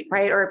your treat,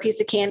 right? Or a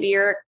piece of candy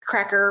or a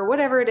cracker or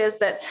whatever it is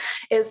that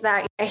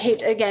I hate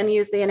to again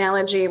use the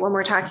analogy when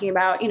we're talking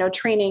about,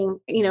 training,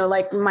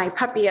 like my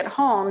puppy at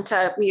home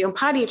to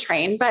potty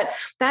train. But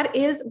that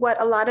is what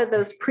a lot of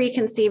those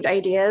preconceived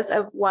ideas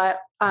of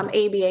what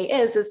ABA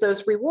is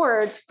those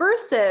rewards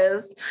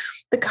versus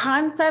the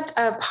concept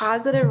of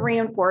positive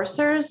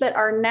reinforcers that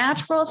are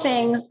natural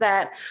things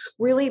that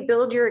really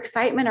build your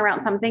excitement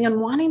around something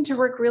and wanting to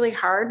work really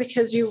hard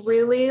because you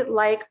really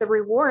like the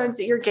rewards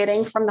that you're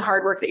getting from the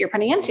hard work that you're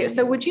putting into.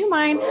 So would you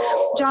mind,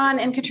 John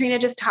and Katrina,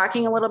 just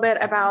talking a little bit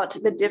about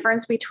the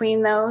difference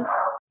between those?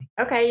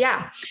 Okay,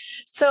 yeah.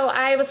 So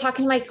I was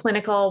talking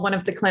to one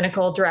of the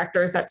clinical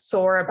directors at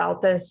SOAR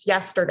about this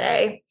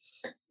yesterday.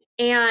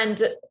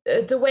 And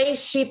the way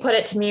she put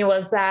it to me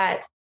was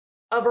that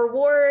a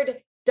reward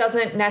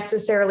doesn't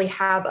necessarily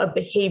have a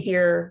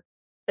behavior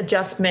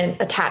adjustment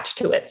attached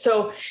to it.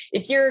 So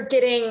if you're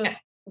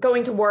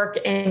going to work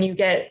and you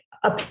get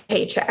a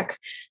paycheck,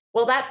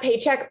 well, that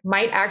paycheck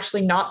might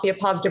actually not be a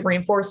positive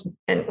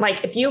reinforcement.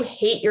 Like if you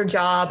hate your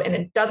job and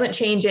it doesn't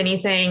change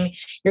anything,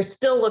 you're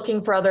still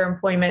looking for other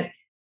employment,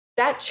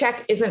 that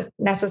check isn't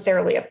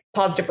necessarily a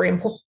positive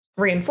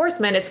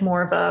reinforcement. It's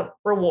more of a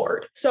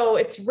reward. So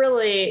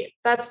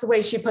that's the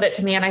way she put it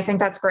to me. And I think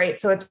that's great.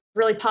 So it's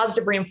really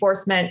positive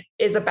reinforcement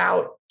is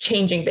about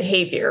changing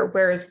behavior,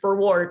 whereas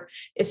reward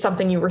is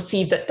something you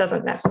receive that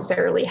doesn't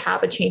necessarily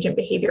have a change in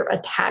behavior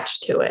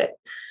attached to it.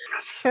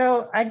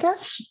 So I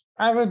guess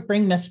I would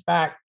bring this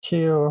back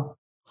to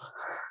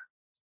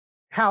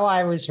how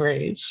I was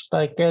raised.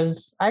 Like,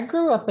 as I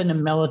grew up in a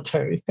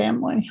military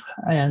family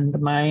and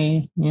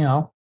my,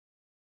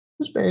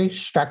 was very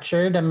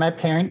structured, and my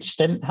parents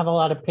didn't have a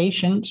lot of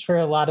patience for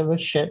a lot of the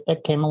shit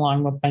that came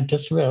along with my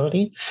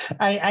disability.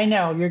 I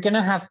know you're going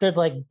to have to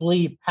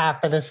bleep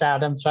half of this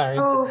out. I'm sorry.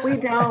 Oh, we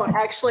don't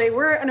actually.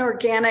 We're an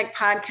organic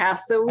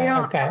podcast, so we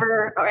don't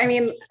ever,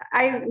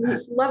 I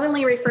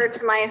lovingly refer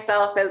to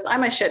myself as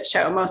I'm a shit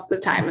show most of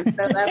the time. And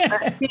so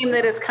that's a theme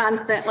that is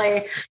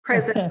constantly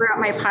present throughout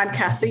my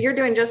podcast. So you're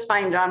doing just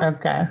fine, John.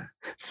 Okay.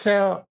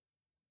 So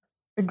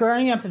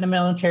growing up in a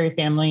military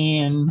family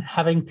and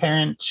having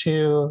parents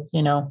who,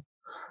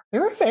 they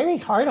were very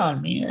hard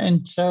on me.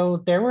 And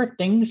so there were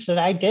things that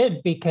I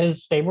did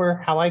because they were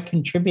how I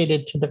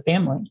contributed to the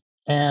family.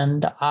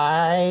 And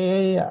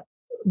I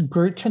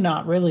grew to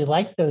not really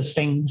like those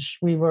things.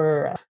 We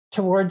were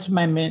towards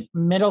my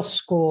middle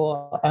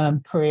school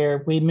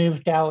career. We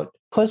moved out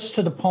close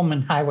to the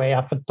Pullman Highway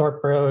off of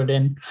Thorpe Road,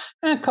 and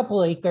a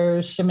couple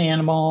acres, some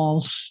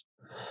animals.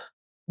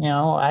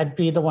 I'd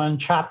be the one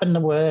chopping the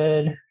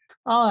wood,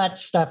 all that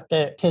stuff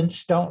that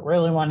kids don't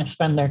really want to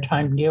spend their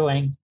time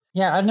doing.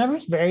 Yeah, I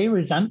was very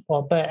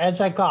resentful. But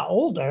as I got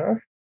older,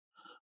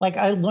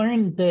 I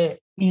learned that,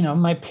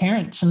 my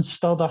parents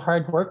instilled a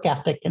hard work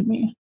ethic in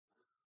me,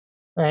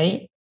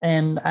 right?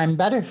 And I'm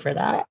better for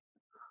that.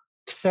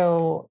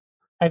 So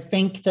I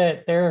think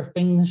that there are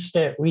things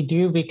that we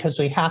do because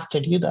we have to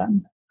do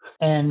them.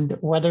 And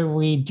whether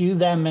we do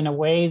them in a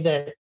way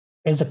that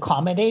is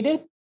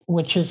accommodated,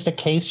 which is the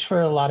case for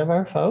a lot of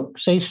our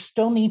folks, they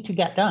still need to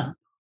get done.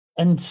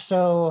 And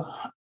so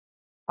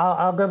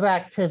I'll go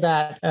back to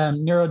that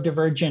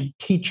neurodivergent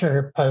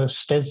teacher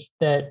post, is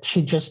that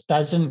she just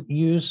doesn't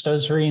use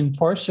those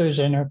reinforcers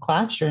in her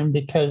classroom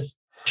because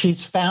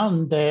she's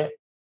found that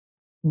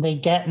they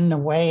get in the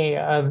way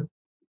of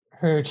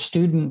her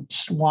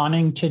students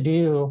wanting to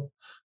do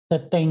the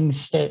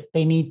things that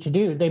they need to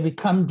do. They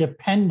become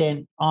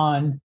dependent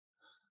on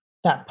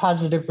that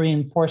positive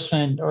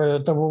reinforcement or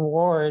the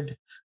reward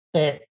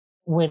that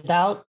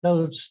without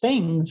those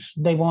things,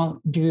 they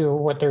won't do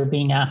what they're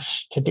being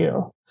asked to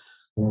do.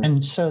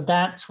 And so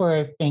that's where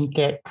I think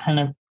it kind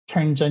of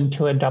turns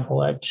into a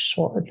double-edged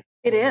sword.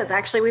 It is.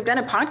 Actually, we've done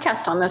a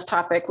podcast on this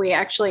topic. We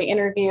actually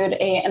interviewed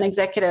an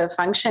executive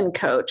function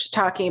coach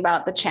talking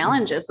about the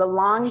challenges, the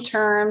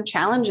long-term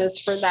challenges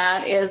for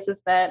that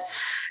is that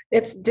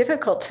it's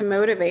difficult to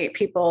motivate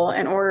people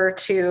in order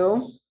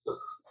to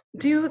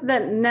do the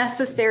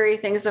necessary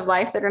things of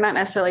life that are not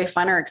necessarily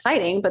fun or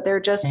exciting, but they're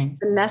just the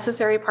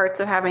necessary parts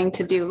of having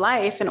to do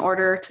life in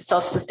order to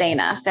self-sustain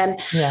us. And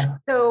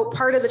so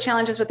part of the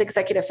challenges with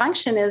executive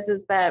function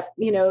is that,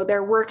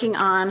 they're working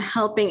on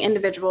helping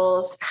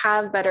individuals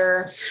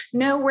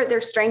know where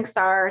their strengths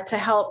are to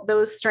help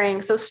those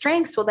strengths. Those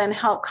strengths will then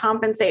help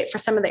compensate for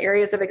some of the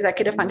areas of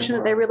executive function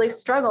that they really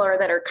struggle or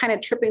that are kind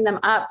of tripping them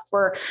up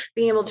for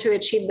being able to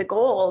achieve the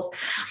goals.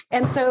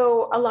 And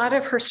so a lot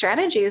of her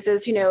strategies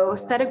is,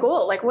 set a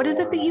goal. Like, what is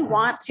it that you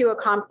want to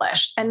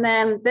accomplish? And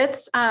then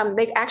that's,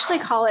 they actually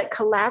call it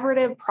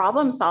collaborative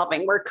problem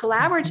solving, where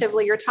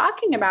collaboratively you're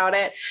talking about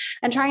it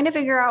and trying to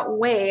figure out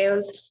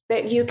ways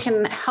that you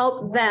can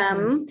help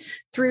them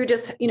through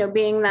just,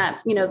 being that,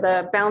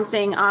 the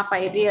bouncing off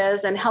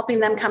ideas and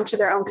helping them come to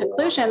their own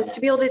conclusions to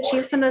be able to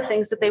achieve some of the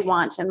things that they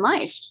want in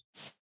life.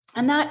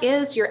 And that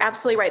is, you're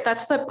absolutely right.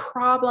 That's the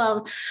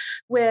problem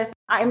with,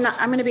 I'm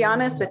going to be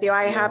honest with you.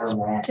 I have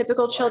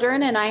typical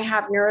children and I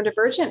have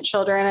neurodivergent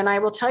children. And I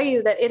will tell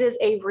you that it is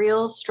a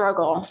real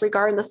struggle,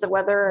 regardless of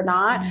whether or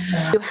not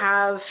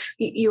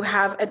you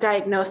have a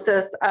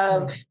diagnosis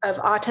of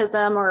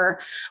autism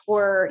or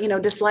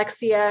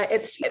dyslexia.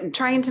 It's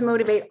trying to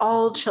motivate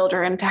all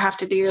children to have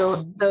to do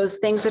those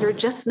things that are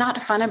just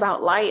not fun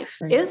about life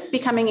is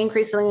becoming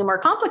increasingly more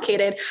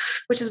complicated,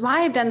 which is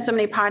why I've done so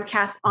many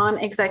podcasts on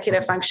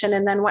executive function.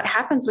 And then what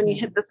happens when you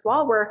hit this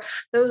wall where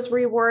those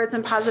rewards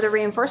and positive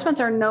reinforcements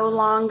are no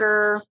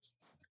longer,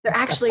 they're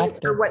actually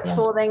what's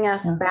holding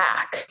us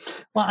back.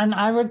 Well, and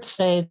I would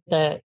say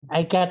that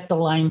I get the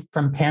line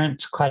from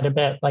parents quite a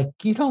bit, like,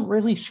 you don't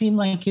really seem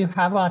like you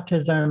have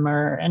autism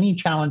or any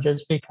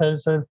challenges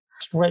because of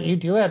what you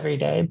do every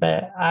day.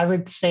 But I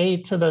would say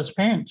to those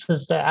parents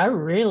is that I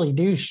really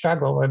do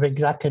struggle with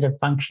executive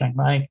functioning.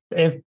 Like,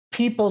 if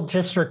people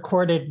just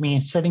recorded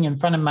me sitting in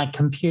front of my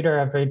computer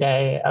every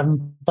day,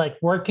 I'm like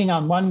working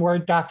on one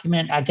Word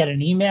document, I get an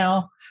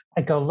email,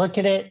 I go look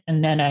at it,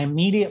 and then I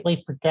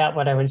immediately forget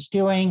what I was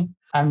doing.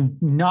 I'm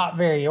not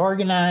very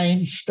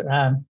organized.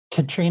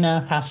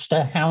 Katrina has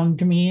to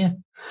hound me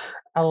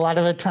a lot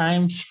of the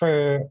times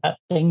for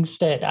things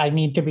that I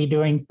need to be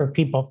doing for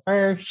people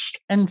first.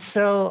 And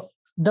so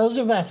those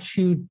of us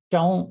who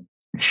don't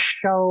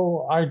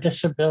show our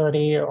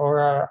disability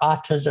or our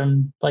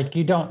autism, like,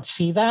 you don't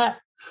see that,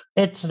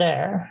 it's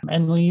there.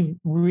 And we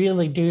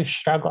really do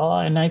struggle.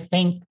 And I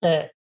think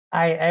that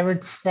I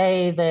would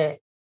say that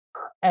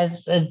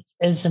as an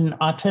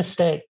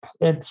autistic,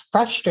 it's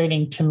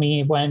frustrating to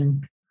me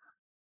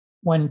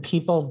when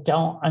people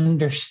don't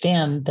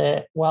understand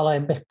that while I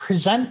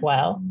present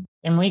well,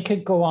 and we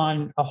could go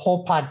on a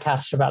whole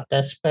podcast about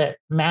this, but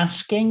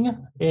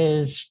masking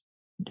is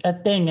a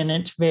thing and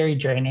it's very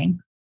draining.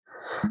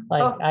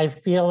 Like, I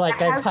feel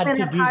like I've had to do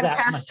that. That's been a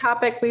podcast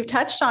topic we've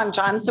touched on,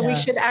 John. So we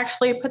should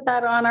actually put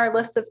that on our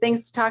list of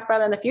things to talk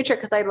about in the future,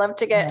 because I'd love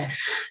to get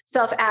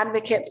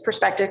self-advocates'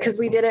 perspective, because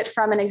we did it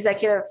from an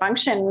executive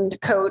function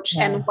coach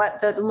and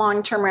what the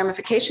long-term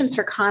ramifications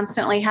for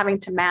constantly having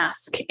to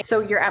mask. So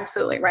you're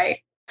absolutely right.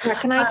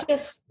 Can I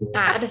just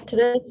add to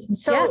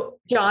this? So,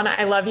 John,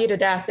 I love you to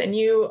death. And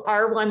you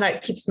are one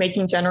that keeps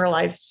making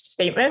generalized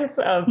statements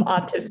of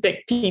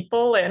autistic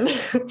people. And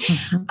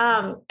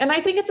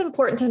I think it's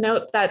important to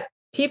note that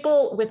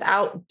people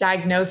without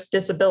diagnosed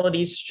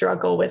disabilities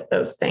struggle with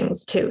those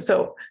things too.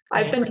 So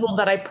I've been told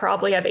that I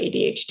probably have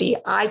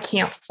ADHD. I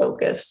can't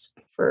focus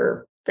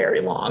for very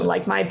long.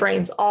 Like, my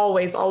brain's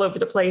always all over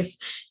the place.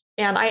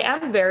 And I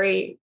am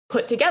very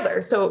put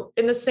together. So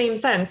in the same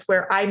sense,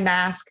 where I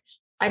mask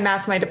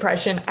my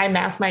depression, I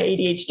mask my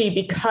ADHD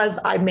because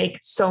I make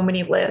so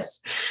many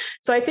lists.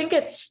 So I think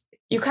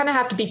you kind of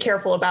have to be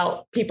careful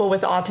about people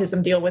with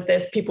autism deal with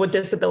this, people with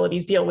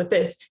disabilities deal with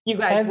this. You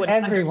guys would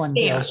everyone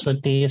deals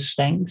with these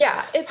things.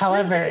 Yeah.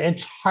 However,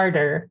 it's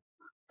harder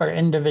for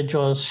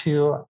individuals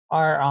who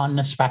are on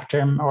the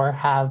spectrum or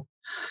have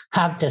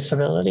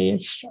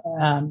disabilities.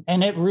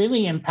 And it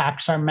really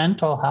impacts our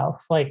mental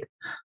health. Like,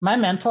 my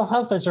mental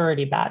health is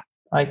already bad.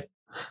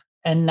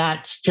 And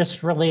that's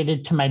just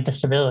related to my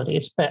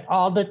disabilities. But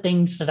all the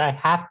things that I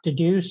have to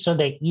do so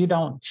that you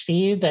don't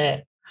see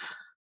that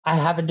I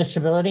have a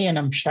disability and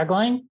I'm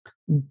struggling,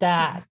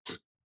 that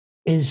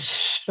is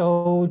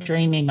so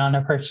draining on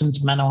a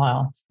person's mental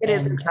health. It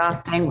is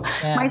exhausting.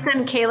 My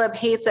son Caleb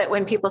hates it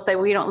when people say,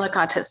 well, you don't look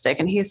autistic.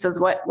 And he says,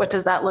 what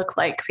does that look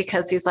like?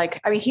 Because he's like,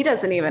 he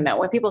doesn't even know.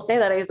 When people say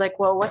that, he's like,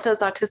 well, what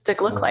does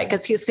autistic look like?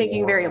 Because he's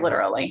thinking very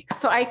literally.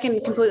 So I can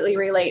completely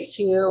relate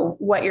to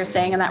what you're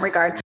saying in that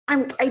regard.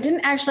 I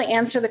didn't actually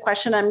answer the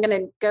question. I'm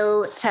going to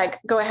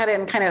go ahead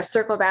and kind of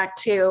circle back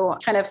to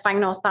kind of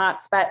final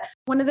thoughts. But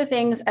one of the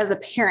things as a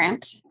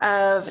parent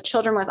of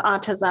children with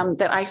autism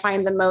that I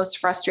find the most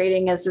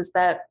frustrating is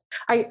that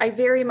I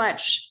very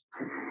much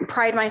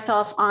pride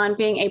myself on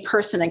being a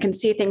person that can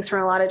see things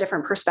from a lot of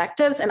different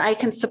perspectives, and I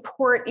can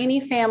support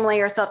any family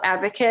or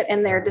self-advocate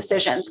in their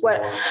decisions.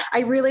 What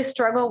I really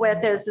struggle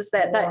with is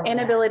that the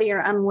inability or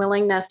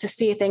unwillingness to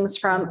see things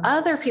from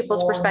other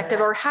people's perspective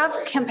or have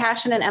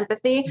compassion and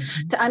empathy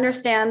to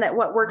understand that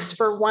what works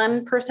for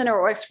one person or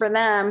what works for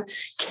them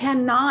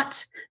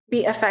cannot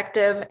be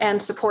effective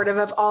and supportive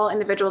of all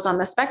individuals on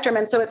the spectrum.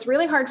 And so it's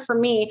really hard for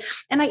me.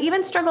 And I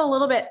even struggle a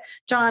little bit,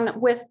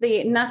 John, with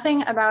the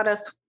nothing about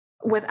us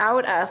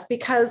without us,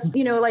 because,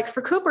 like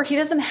for Cooper, he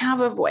doesn't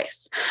have a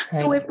voice.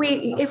 Right. So if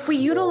we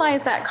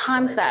utilize that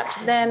concept,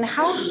 then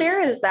how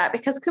fair is that?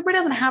 Because Cooper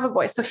doesn't have a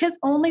voice. So his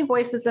only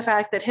voice is the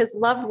fact that his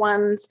loved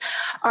ones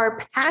are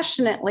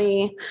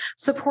passionately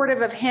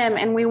supportive of him.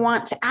 And we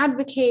want to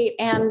advocate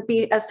and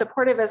be as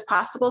supportive as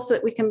possible so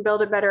that we can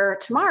build a better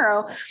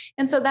tomorrow.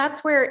 And so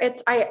that's where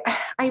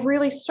I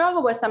really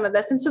struggle with some of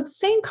this. And so the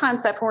same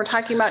concept when we're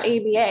talking about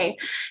ABA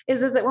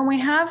is that when we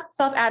have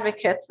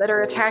self-advocates that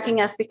are attacking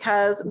us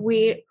because we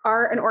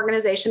are an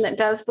organization that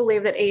does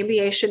believe that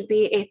ABA should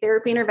be a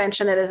therapy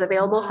intervention that is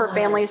available for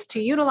families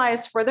to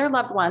utilize for their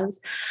loved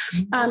ones.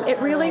 It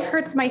really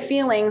hurts my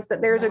feelings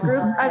that there's a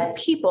group of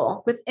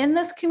people within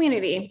this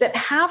community that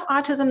have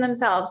autism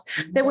themselves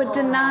that would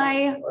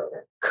deny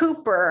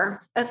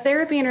Cooper a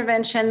therapy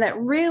intervention that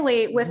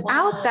really,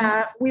 without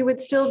that, we would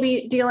still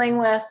be dealing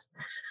with.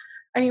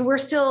 We're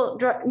still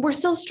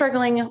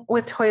struggling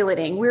with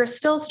toileting. We're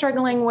still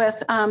struggling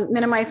with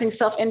minimizing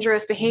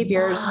self-injurious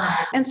behaviors.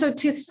 And so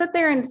to sit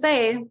there and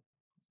say,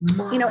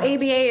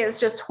 ABA is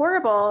just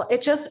horrible.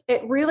 It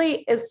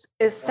really is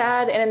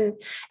sad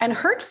and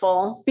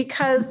hurtful,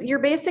 because you're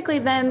basically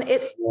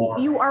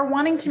you are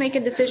wanting to make a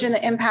decision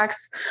that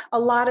impacts a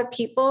lot of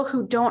people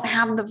who don't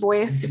have the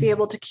voice to be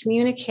able to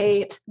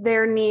communicate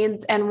their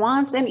needs and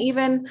wants. And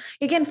even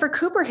again, for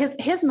Cooper, his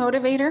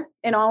motivator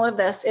in all of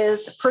this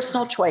is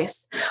personal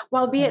choice.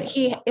 While be it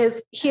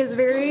he's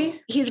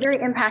very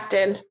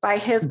impacted by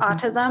his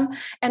autism,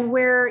 and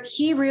where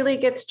he really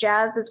gets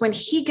jazzed is when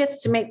he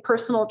gets to make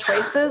personal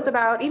choices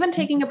about even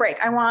taking a break.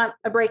 I want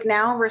a break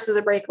now versus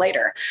a break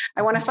later.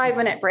 I want a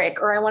 5-minute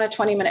break, or I want a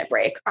 20-minute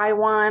break. I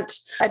want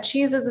a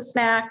cheese as a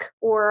snack,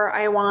 or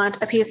I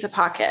want a pizza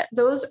pocket.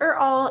 Those are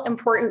all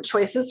important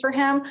choices for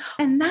him.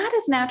 And that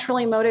is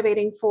naturally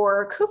motivating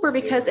for Cooper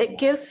because it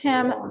gives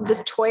him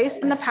the choice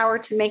and the power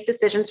to make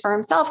decisions for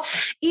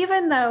himself,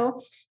 even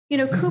though,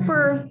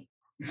 Cooper,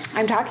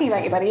 I'm talking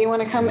about you, buddy. You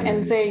want to come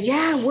and say,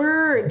 yeah,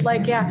 word.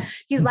 Like, yeah,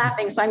 he's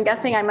laughing. So I'm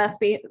guessing I must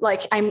be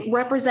like, I'm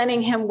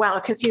representing him well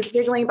because he's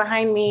giggling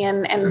behind me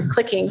and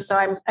clicking. So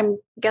I'm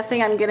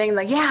guessing I'm getting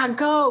the, yeah,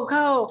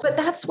 go. But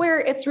that's where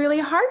it's really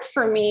hard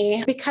for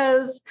me,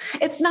 because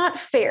it's not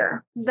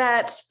fair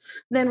that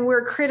then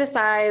we're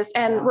criticized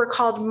and we're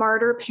called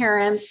martyr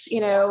parents,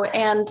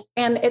 and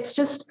it's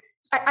just,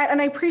 I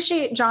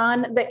appreciate,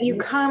 John, that you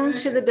come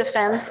to the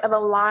defense of a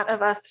lot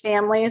of us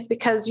families,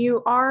 because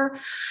you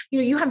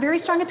have very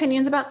strong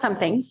opinions about some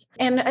things.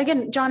 And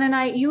again, John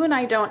and you and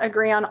I don't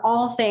agree on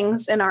all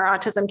things in our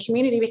autism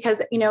community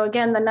because,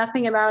 again, the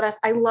nothing about us,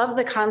 I love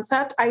the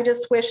concept. I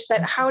just wish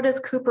that how does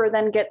Cooper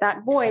then get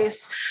that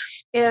voice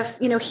if,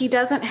 he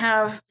doesn't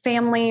have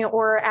family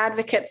or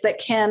advocates that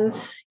can,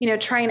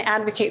 try and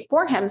advocate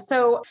for him.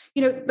 So,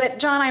 but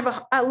John, I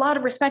have a lot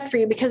of respect for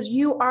you because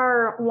you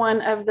are one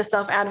of the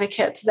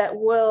self-advocates that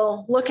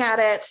will look at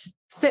it,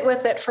 sit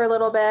with it for a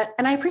little bit.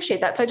 And I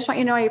appreciate that. So I just want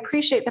you to know, I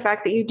appreciate the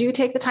fact that you do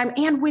take the time.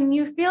 And when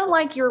you feel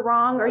like you're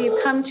wrong or you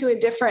come to a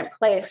different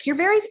place, you're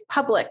very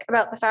public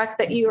about the fact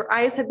that your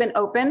eyes have been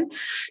open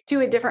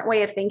to a different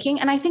way of thinking.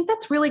 And I think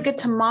that's really good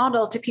to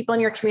model to people in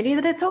your community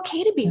that it's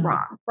okay to be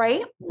wrong,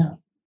 right? Yeah.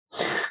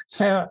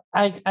 So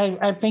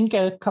I think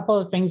a couple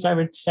of things I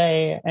would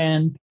say,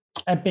 and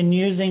I've been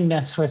using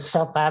this with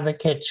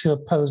self-advocates who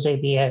oppose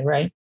ABA,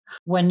 right?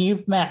 When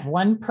you've met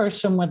one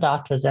person with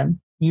autism,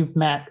 you've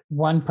met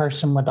one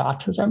person with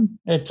autism.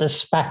 It's a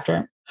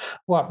spectrum.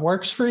 What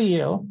works for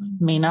you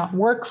may not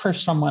work for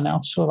someone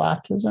else with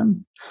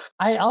autism.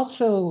 I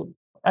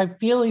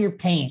feel your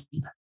pain.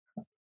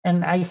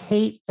 And I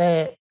hate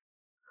that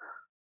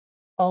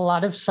a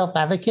lot of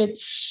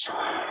self-advocates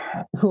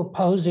who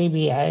oppose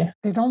ABA,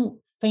 they don't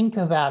think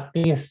about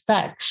the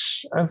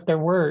effects of their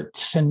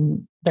words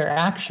and their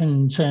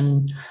actions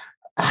and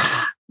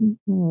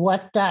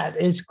what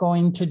that is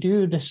going to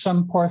do to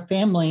some poor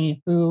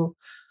family who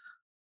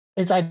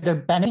is either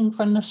benefiting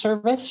from the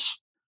service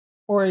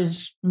or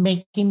is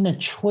making the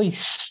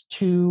choice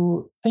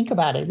to think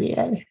about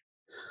ABA.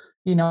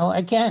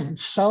 Again,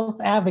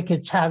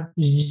 self-advocates have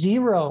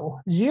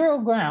zero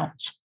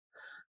grounds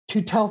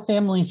to tell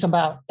families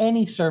about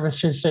any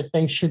services that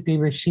they should be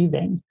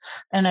receiving.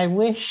 And I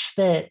wish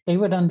that they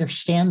would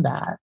understand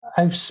that.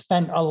 I've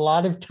spent a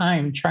lot of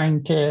time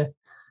trying to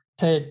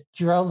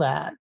drill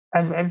that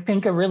I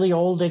think a really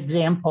old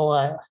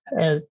example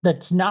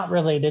that's not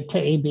related to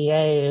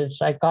ABA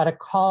is I got a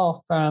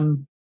call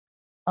from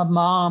a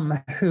mom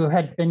who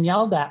had been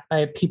yelled at by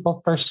a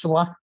People First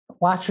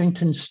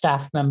Washington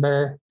staff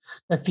member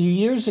a few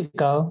years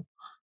ago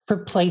for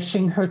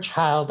placing her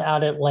child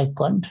out at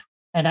Lakeland.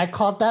 And I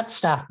called that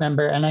staff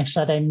member and I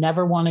said, I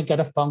never want to get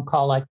a phone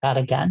call like that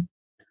again.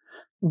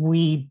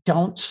 We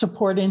don't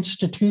support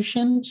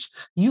institutions.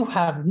 You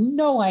have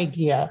no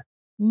idea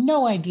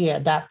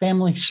that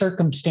family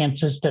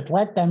circumstances that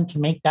led them to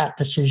make that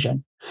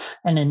decision.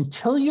 And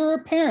until you're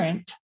a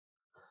parent,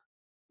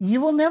 you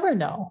will never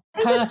know.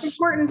 I think it's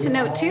important to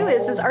note too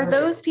is are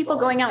those people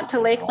going out to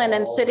Lakeland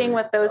and sitting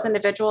with those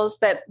individuals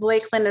that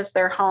Lakeland is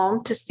their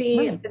home to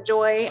see the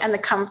joy and the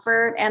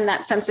comfort and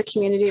that sense of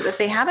community that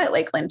they have at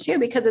Lakeland too,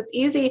 because it's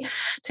easy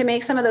to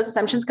make some of those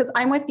assumptions. Because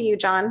I'm with you,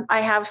 John. I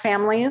have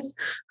families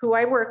who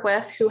I work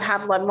with who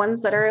have loved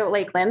ones that are at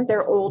Lakeland.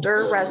 They're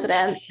older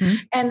residents. Mm-hmm.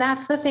 And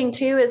that's the thing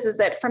too, is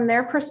that from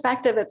their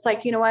perspective, it's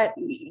like, you know what,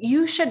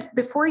 you should,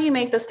 before you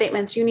make those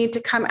statements, you need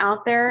to come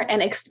out there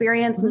and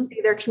experience and see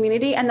their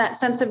community and that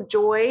sense of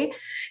joy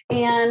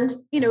and,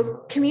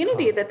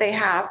 community that they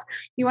have.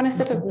 You want a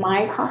sip of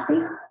my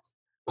coffee?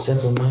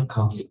 Sip of my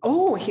coffee.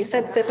 Oh, he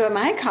said sip of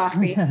my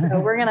coffee. So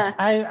we're going to.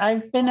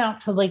 I've been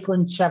out to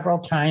Lakeland several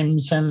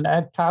times and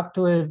I've talked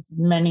with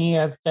many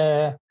of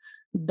the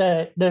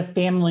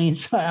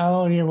families.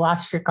 Oh, you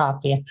lost your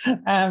coffee.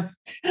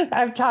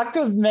 I've talked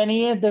with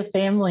many of the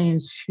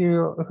families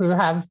who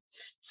have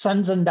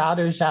sons and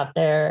daughters out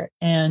there.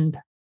 And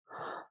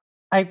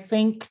I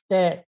think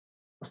that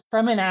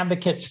from an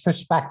advocate's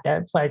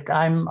perspective, like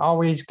I'm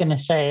always going to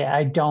say,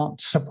 I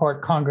don't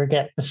support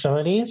congregate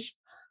facilities.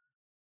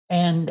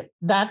 And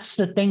that's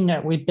the thing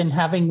that we've been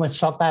having with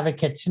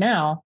self-advocates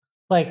now.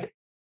 Like,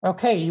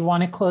 okay, you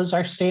want to close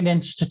our state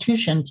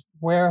institutions,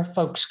 where are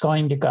folks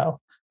going to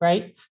go,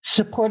 right?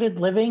 Supported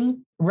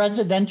living,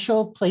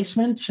 residential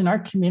placements in our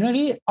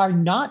community are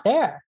not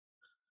there.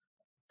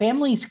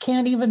 Families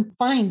can't even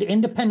find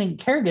independent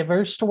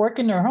caregivers to work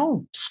in their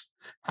homes.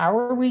 How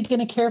are we going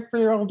to care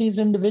for all these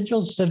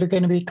individuals that are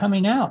going to be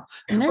coming out?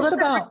 And there's a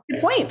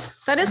good point.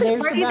 That is a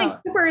great thing.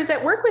 Cooper is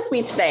at work with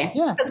me today.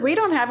 Yeah. Because we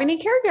don't have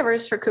any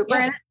caregivers for Cooper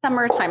and it's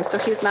summertime, so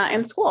he's not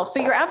in school. So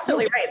you're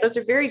absolutely right. Those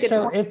are very good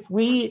points. So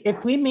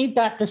if we made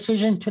that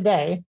decision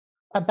today,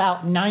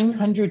 about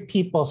 900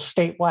 people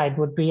statewide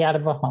would be out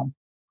of a home.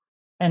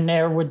 And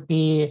there would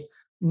be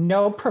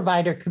no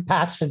provider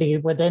capacity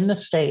within the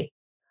state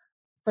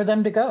for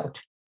them to go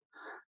to.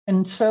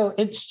 And so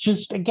it's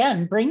just,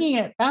 again, bringing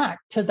it back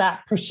to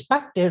that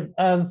perspective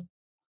of,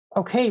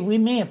 okay, we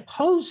may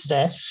oppose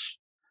this,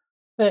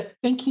 but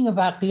thinking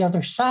about the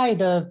other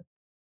side of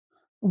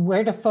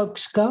where do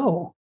folks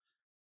go?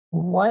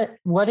 What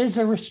is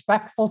a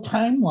respectful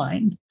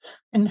timeline?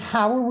 And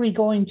how are we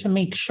going to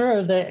make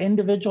sure that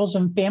individuals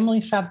and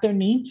families have their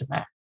needs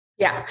met?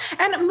 Yeah.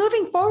 And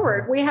moving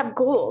forward, we have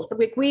goals.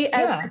 We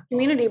as a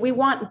community, we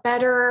want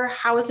better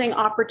housing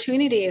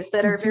opportunities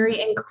that are very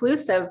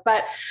inclusive.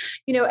 But,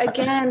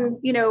 again,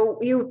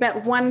 you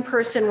met one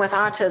person with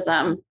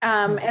autism.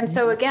 And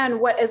so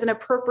again, what is an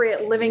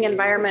appropriate living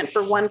environment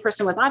for one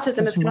person with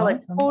autism is going to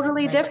look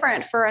totally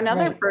different for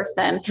another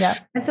person. Yeah.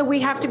 And so we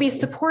have to be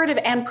supportive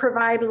and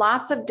provide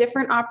lots of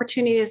different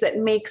opportunities that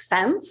make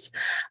sense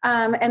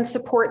and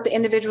support the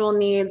individual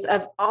needs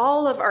of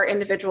all of our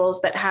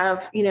individuals that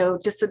have,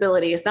 disabilities,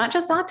 not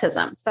just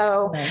autism.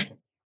 So,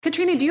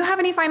 Katrina, do you have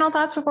any final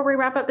thoughts before we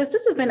wrap up this?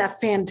 This has been a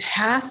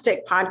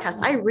fantastic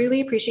podcast. I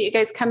really appreciate you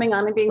guys coming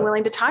on and being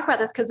willing to talk about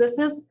this because this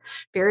is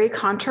very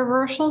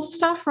controversial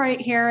stuff right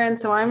here. And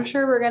so I'm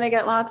sure we're going to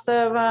get lots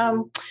of,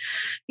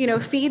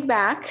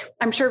 feedback.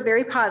 I'm sure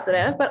very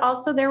positive, but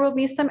also there will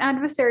be some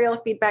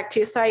adversarial feedback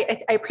too. So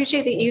I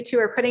appreciate that you two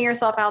are putting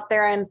yourself out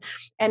there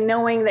and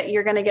knowing that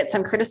you're going to get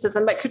some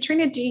criticism. But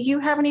Katrina, do you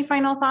have any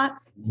final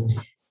thoughts?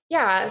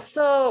 Yeah.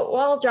 So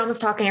while John was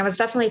talking, I was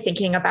definitely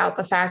thinking about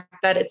the fact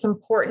that it's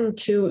important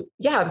to,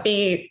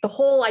 be the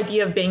whole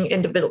idea of being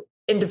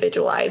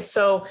individualized.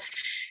 So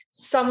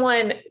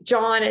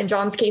John, in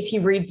John's case, he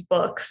reads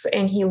books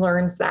and he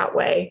learns that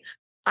way.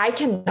 I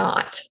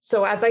cannot.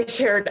 So as I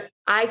shared,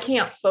 I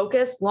can't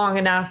focus long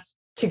enough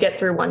to get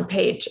through one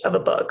page of a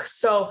book.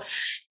 So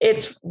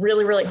it's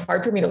really, really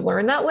hard for me to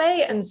learn that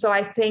way. And so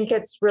I think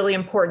it's really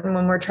important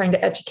when we're trying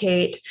to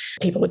educate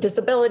people with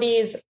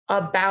disabilities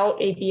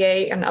about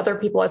ABA and other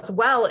people as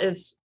well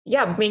is,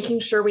 making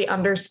sure we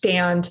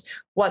understand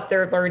what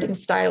their learning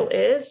style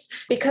is.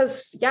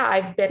 Because,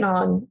 I've been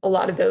on a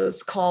lot of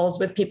those calls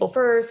with People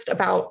First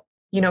about,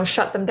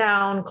 shut them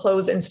down,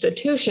 close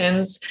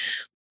institutions,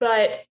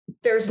 but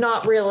there's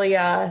not really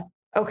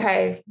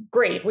okay,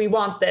 great. We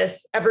want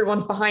this.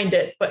 Everyone's behind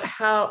it, but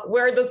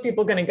where are those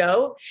people going to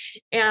go?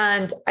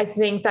 And I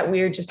think that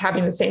we're just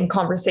having the same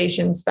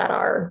conversations that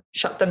are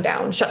shut them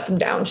down, shut them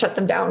down, shut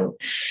them down.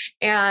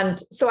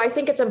 And so I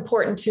think it's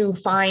important to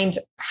find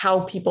how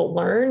people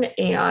learn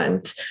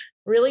and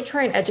really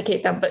try and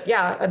educate them. But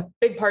yeah, a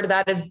big part of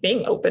that is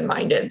being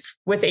open-minded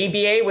with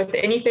ABA, with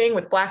anything,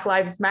 with Black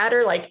Lives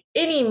Matter, like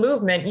any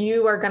movement,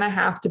 you are going to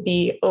have to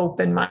be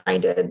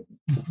open-minded.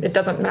 It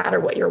doesn't matter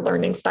what your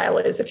learning style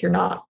is. If you're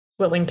not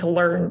willing to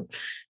learn,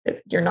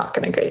 you're not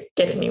going to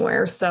get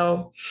anywhere.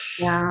 So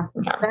yeah,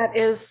 that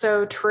is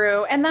so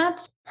true. And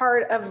that's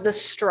part of the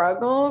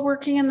struggle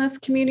working in this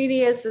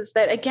community is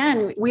that,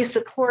 again, we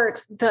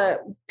support the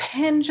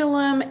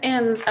pendulum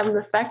ends of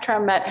the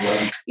spectrum. But,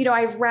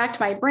 I've racked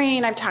my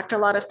brain. I've talked to a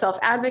lot of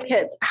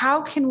self-advocates.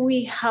 How can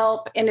we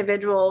help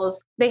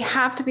individuals? They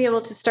have to be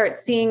able to start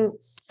seeing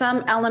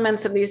some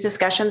elements of these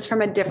discussions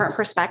from a different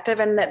perspective,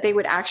 and that they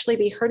would actually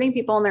be hurting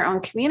people in their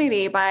own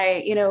community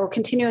by,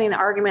 continuing the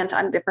argument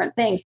on different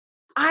things.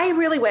 I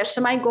really wish, so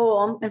my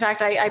goal, in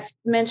fact, I've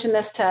mentioned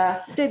this to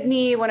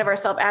Sydney, one of our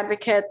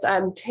self-advocates,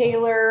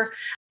 Taylor,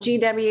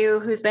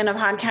 GW, who's been a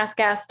podcast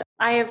guest.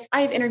 I've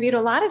interviewed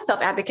a lot of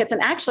self-advocates,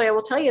 and actually I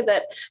will tell you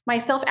that my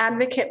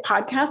self-advocate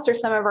podcasts are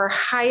some of our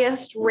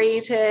highest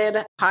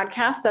rated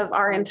podcasts of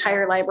our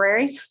entire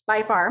library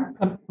by far.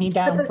 Put me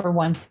down for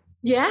one.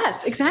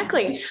 Yes,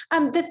 exactly.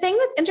 The thing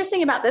that's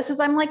interesting about this is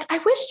I'm like, I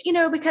wish,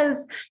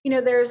 because,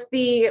 there's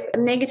the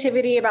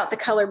negativity about the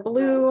color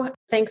blue,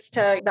 thanks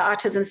to the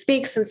Autism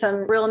Speaks and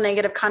some real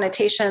negative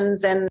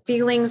connotations and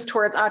feelings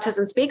towards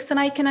Autism Speaks. And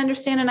I can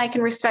understand and I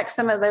can respect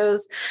some of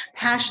those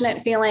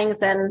passionate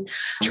feelings and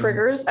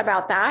triggers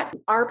about that.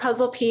 Our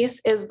puzzle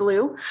piece is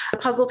blue. The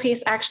puzzle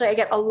piece, actually, I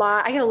get a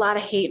lot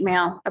of hate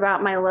mail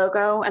about my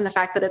logo and the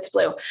fact that it's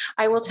blue.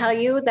 I will tell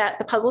you that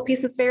the puzzle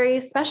piece is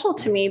very special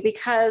to me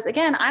because,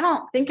 again, I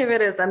don't think of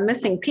it as a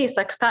missing piece.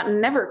 That thought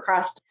never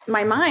crossed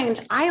my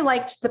mind. I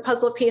liked the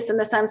puzzle piece in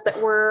the sense that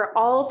we're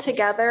all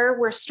together.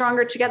 We're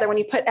stronger together. When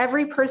you put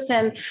every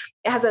person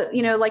as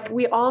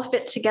we all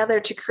fit together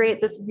to create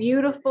this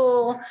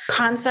beautiful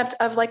concept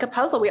of like a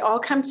puzzle. We all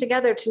come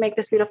together to make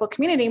this beautiful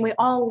community, and we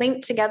all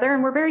link together,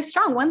 and we're very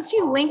strong. Once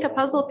you link a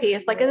puzzle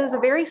piece, it is a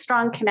very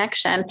strong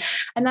connection.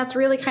 And that's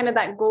really kind of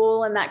that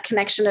goal and that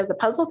connection of the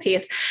puzzle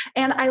piece.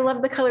 And I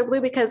love the color blue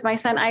because my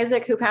son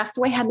Isaac, who passed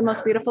away, had the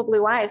most beautiful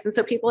blue eyes. And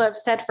so people have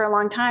said for a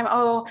long time,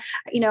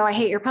 I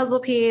hate your puzzle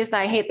piece.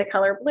 I hate the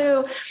color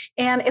blue.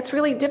 And it's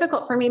really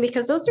difficult for me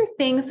because those are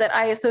things that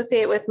I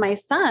associate with my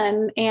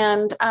son.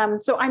 And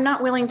so I'm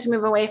not willing to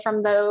move away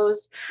from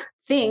those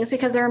things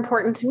because they're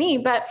important to me.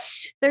 But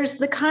there's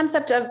the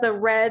concept of the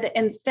red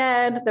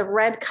instead, the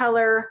red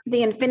color,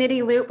 the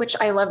infinity loop, which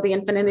I love the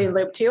infinity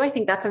loop too. I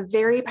think that's a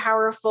very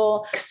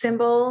powerful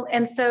symbol.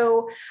 And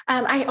so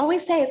I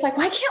always say, it's like,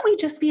 why can't we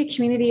just be a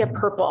community of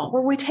purple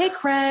where we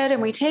take red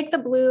and we take the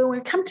blue, we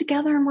come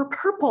together and we're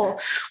purple.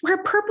 We're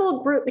a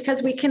purple group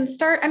because we can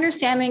start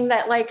understanding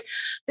that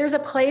there's a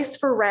place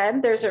for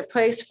red, there's a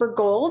place for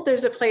gold,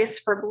 there's a place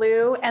for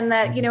blue. And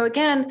that,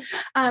 again,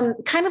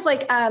 kind of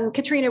like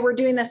Katrina, we're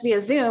doing this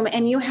via Zoom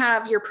and you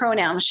have your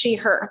pronouns, she,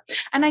 her.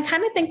 And I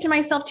kind of think to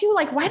myself too,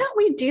 why don't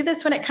we do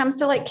this when it comes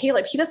to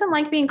Caleb? He doesn't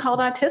like being called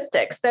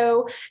autistic.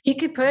 So he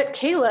could put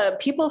Caleb,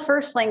 people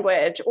first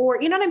language, or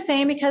you know what I'm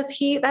saying? Because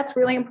that's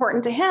really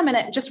important to him and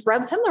it just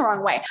rubs him the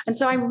wrong way. And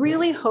so I'm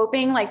really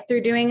hoping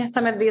through doing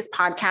some of these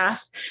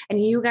podcasts and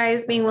you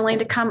guys being willing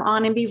to come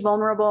on and be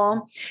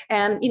vulnerable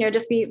and,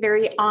 just be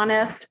very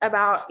honest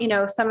about,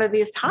 some of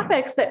these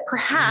topics that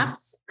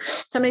perhaps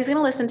somebody's going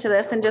to listen to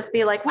this and just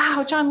be like,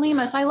 wow, John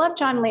Lemus, I love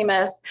John Lemus.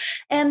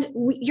 And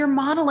you're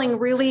modeling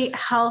really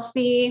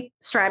healthy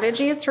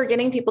strategies for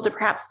getting people to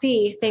perhaps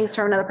see things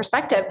from another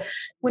perspective.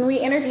 When we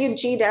interviewed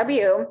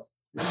GW,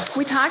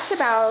 we talked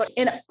about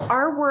in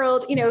our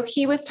world,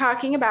 he was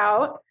talking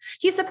about,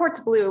 he supports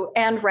blue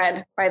and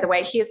red, by the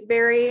way. He is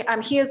very,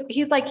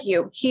 he's like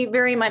you. He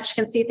very much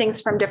can see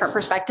things from different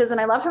perspectives and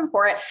I love him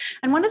for it.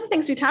 And one of the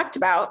things we talked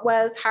about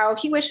was how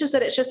he wishes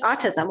that it's just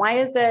autism. Why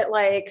is it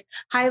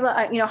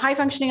high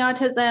functioning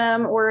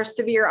autism or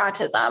severe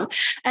autism?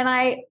 And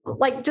I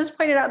just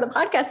pointed out in the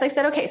podcast, I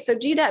said, okay, so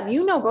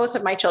GW, both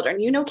of my children,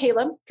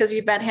 Caleb, because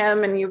you've met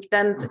him and you've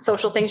done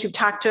social things. You've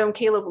talked to him.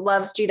 Caleb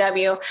loves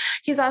GW.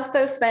 He's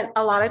also spent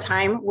a lot of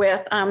time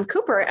with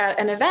Cooper at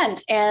an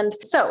event. And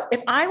so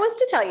if I was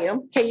to tell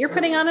you, okay, you're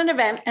putting on an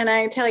event and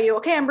I tell you,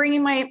 okay, I'm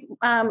bringing my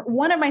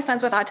one of my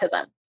sons with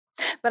autism,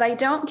 but I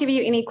don't give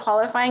you any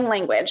qualifying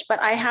language, but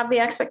I have the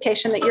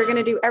expectation that you're going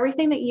to do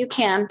everything that you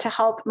can to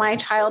help my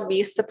child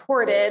be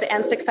supported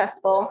and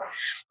successful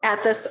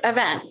at this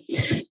event.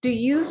 Do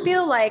you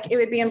feel like it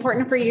would be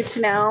important for you to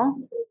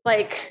know,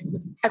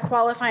 a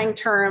qualifying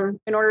term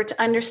in order to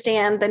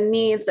understand the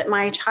needs that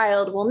my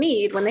child will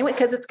need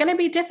because it's going to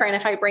be different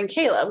if I bring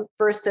Caleb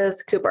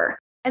versus Cooper.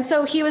 And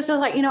so he was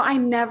just I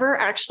never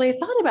actually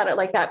thought about it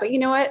like that. But you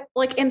know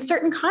what? In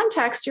certain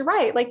contexts, you're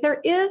right. There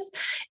is,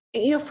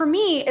 for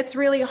me, it's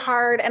really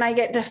hard and I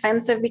get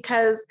defensive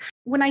because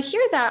when I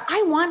hear that,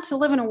 I want to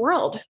live in a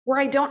world where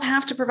I don't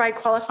have to provide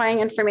qualifying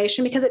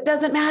information because it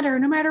doesn't matter.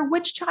 No matter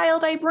which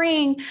child I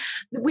bring,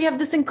 we have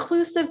this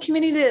inclusive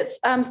community that's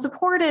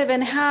supportive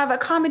and have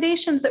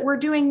accommodations that we're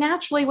doing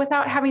naturally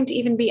without having to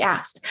even be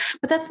asked.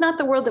 But that's not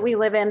the world that we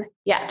live in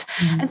yet.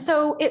 Mm-hmm. And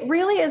so it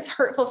really is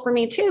hurtful for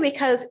me too,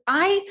 because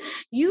I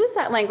use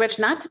that language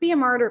not to be a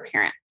martyr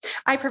parent.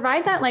 I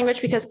provide that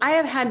language because I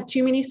have had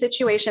too many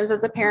situations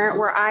as a parent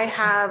where I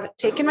have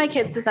taken my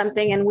kids to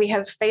something and we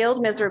have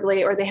failed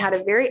miserably, or they had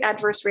a very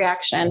adverse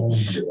reaction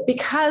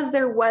because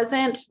there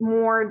wasn't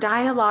more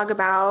dialogue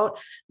about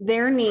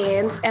their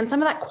needs and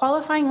some of that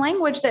qualifying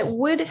language that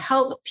would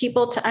help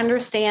people to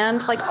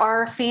understand like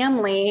our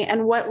family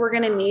and what we're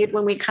going to need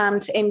when we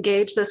come to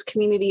engage this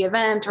community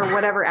event or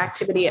whatever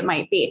activity it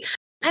might be.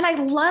 And I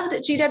loved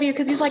GW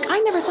because he's like, I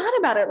never thought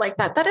about it like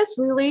that. That is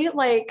really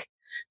like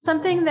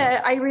something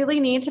that I really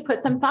need to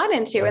put some thought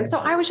into. And so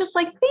I was just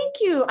like, thank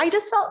you. I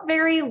just felt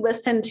very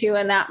listened to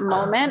in that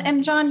moment.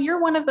 And John, you're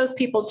one of those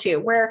people too,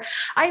 where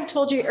I've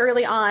told you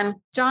early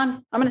on,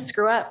 John, I'm going to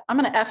screw up. I'm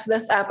going to F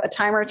this up a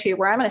time or two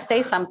where I'm going to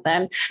say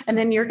something. And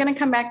then you're going to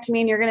come back to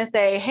me and you're going to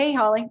say, hey,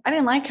 Holly, I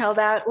didn't like how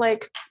that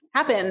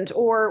happened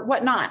or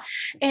whatnot.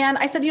 And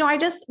I said, I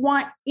just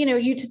want,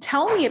 you to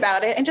tell me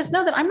about it and just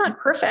know that I'm not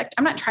perfect.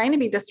 I'm not trying to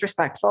be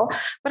disrespectful,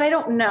 but I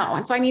don't know.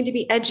 And so I need to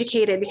be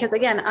educated because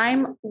again,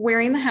 I'm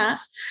wearing the hat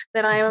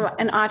that I'm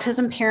an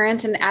autism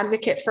parent and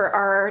advocate for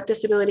our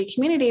disability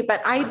community,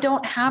 but I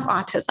don't have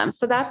autism.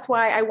 So that's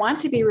why I want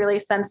to be really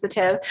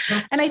sensitive.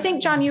 And I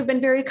think, John, you've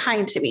been very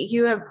kind to me.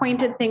 You have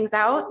pointed things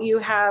out. You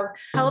have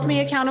held me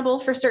accountable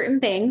for certain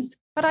things.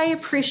 But I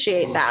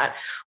appreciate that,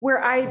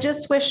 where I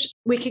just wish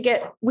we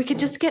could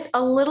just get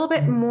a little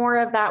bit more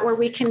of that, where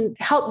we can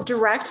help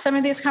direct some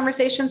of these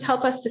conversations,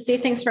 help us to see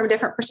things from a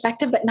different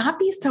perspective, but not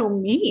be so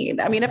mean.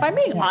 I mean, if I'm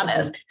being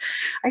honest,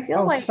 I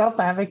feel like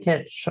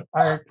self-advocates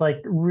are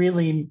like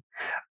really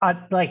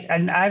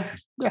and I've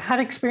had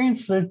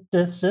experience with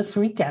this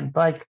weekend,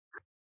 like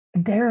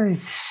there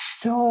is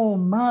so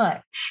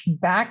much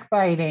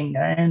backbiting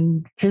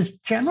and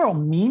just general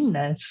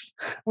meanness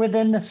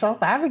within the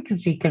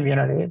self-advocacy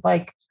community.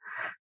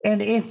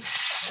 And it's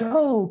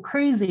so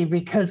crazy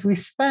because we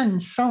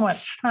spend so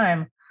much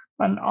time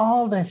on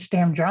all this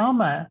damn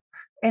drama.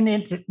 And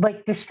it's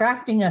like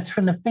distracting us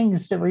from the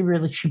things that we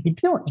really should be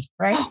doing,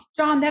 right? Oh,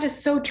 John, that is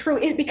so true.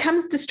 It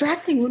becomes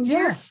distracting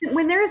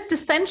when there is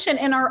dissension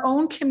in our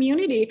own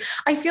community.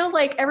 I feel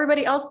like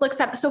everybody else looks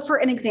up. So for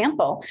an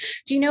example,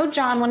 do you know,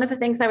 John, one of the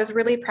things I was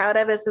really proud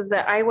of is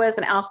that I was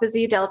an Alpha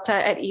Zeta Delta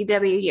at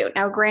EWU.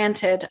 Now,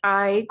 granted,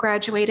 I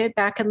graduated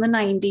back in the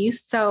 90s,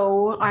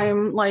 so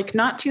I'm like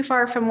not too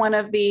far from one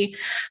of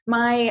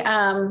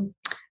my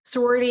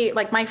sorority,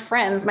 like my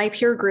friends, my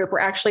peer group were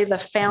actually the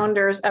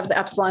founders of the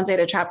Epsilon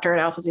Zeta chapter at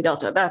Alpha Zeta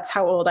Delta. That's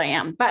how old I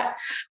am. But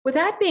with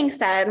that being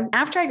said,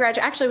 after I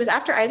graduated, actually it was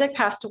after Isaac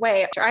passed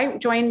away, I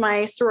joined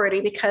my sorority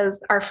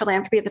because our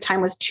philanthropy at the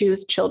time was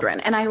Choose Children.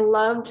 And I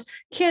loved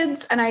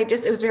kids and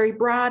it was very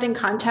broad in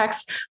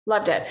context,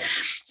 loved it.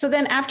 So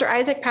then after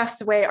Isaac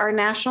passed away, our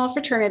national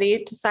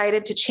fraternity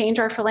decided to change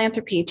our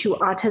philanthropy to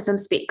Autism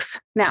Speaks.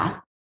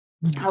 Now,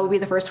 I will be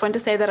the first one to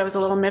say that I was a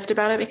little miffed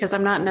about it because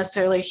I'm not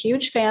necessarily a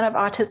huge fan of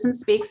Autism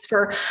Speaks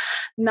for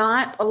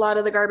not a lot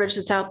of the garbage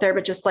that's out there,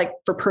 but just like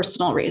for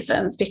personal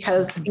reasons,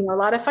 because a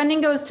lot of funding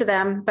goes to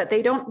them, but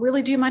they don't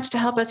really do much to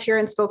help us here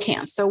in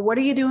Spokane. So what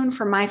are you doing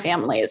for my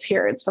family is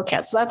here in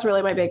Spokane. So that's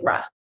really my big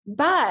rough.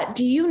 But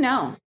do you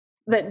know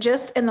that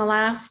just in the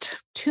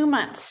last 2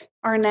 months,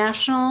 our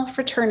national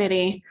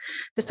fraternity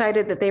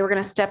decided that they were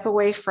going to step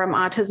away from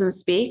Autism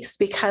Speaks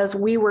because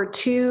we were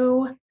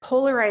too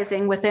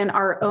polarizing within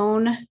our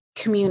own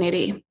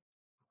community.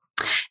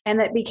 And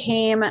that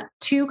became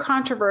too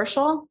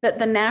controversial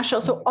that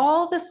so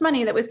all this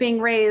money that was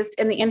being raised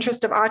in the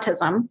interest of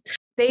autism,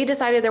 they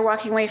decided they're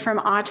walking away from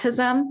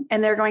autism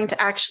and they're going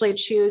to actually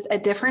choose a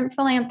different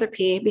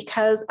philanthropy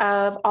because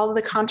of all of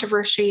the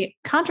controversy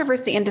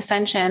and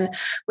dissension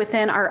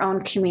within our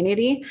own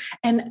community.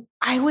 And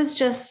I was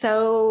just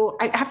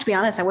I have to be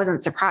honest, I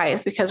wasn't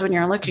surprised because when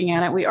you're looking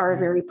at it, we are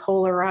very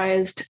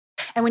polarized.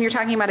 And when you're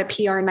talking about a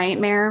PR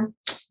nightmare,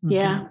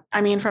 yeah,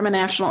 I mean, from a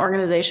national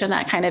organization,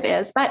 that kind of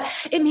is. But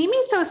it made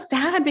me so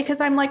sad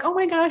because I'm like, oh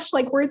my gosh,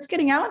 like word's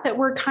getting out that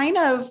we're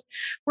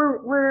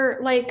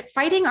like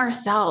fighting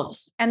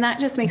ourselves. And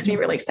that just makes me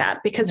really sad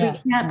because we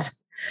can't,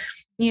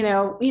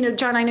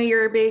 John, I know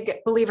you're a big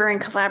believer in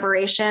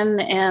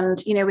collaboration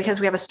and, because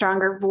we have a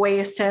stronger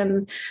voice,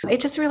 and it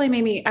just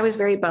really I was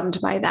very bummed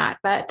by that,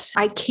 but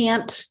I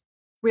can't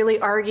really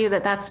argue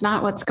that that's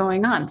not what's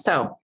going on.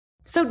 So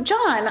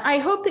John, I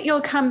hope that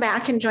you'll come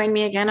back and join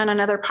me again on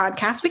another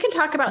podcast. We can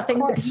talk about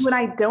things that you and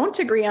I don't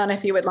agree on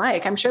if you would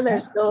like. I'm sure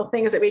there's still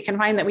things that we can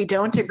find that we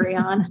don't agree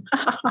on.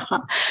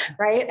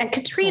 Right. And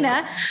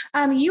Katrina,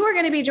 you are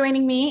going to be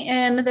joining me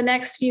in the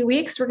next few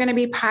weeks. We're going to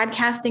be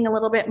podcasting a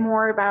little bit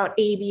more about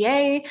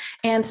ABA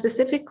and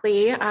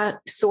specifically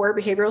SOAR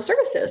behavioral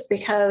services,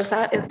 because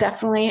that is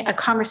definitely a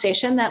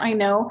conversation that I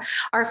know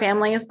our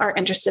families are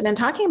interested in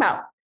talking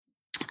about.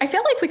 I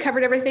feel like we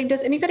covered everything.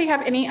 Does anybody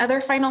have any other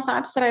final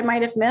thoughts that I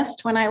might have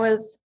missed when I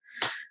was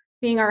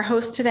being our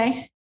host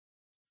today?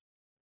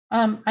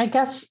 I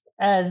guess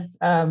as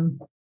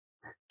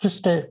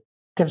just to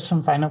give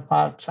some final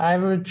thoughts, I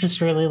would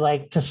just really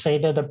like to say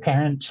to the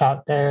parents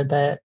out there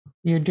that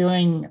you're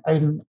doing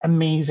an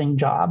amazing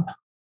job,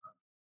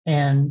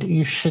 and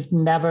you should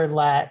never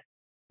let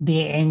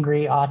the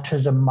angry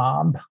autism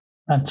mob.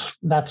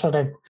 That's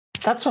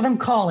what I'm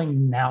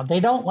calling now. They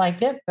don't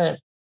like it, but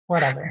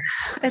whatever.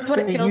 It's what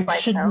it feels like.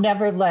 You should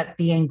never let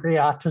the angry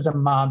autism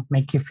mob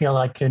make you feel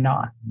like you're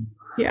not.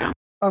 Yeah.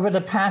 Over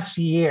the past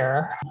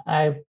year,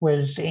 I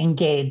was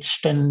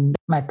engaged, and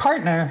my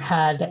partner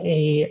had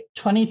a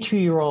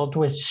 22-year-old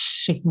with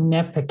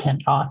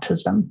significant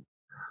autism.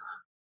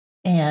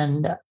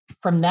 And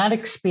from that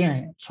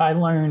experience, I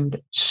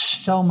learned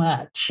so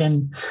much.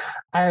 And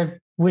I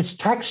was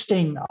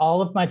texting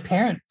all of my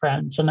parent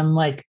friends, and I'm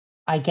like,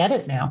 I get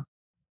it now.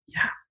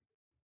 Yeah.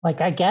 Like,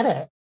 I get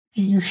it.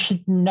 You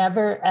should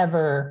never,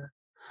 ever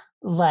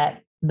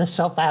let the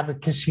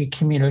self-advocacy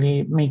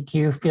community make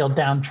you feel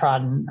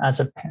downtrodden as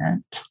a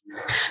parent.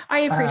 I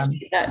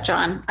appreciate that,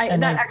 John.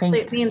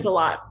 It means a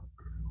lot.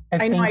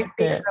 I know I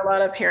speak for a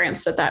lot of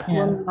parents that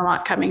will mean a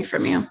lot coming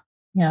from you.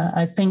 Yeah,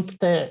 I think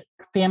that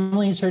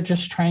families are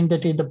just trying to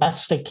do the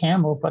best they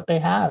can with what they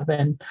have.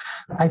 And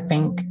I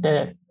think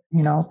that,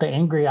 the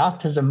angry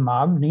autism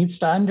mob needs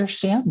to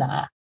understand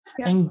that.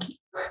 Yeah. And,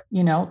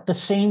 the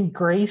same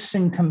grace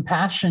and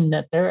compassion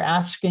that they're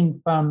asking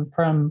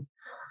from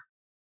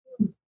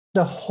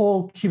the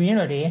whole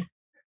community,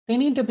 they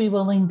need to be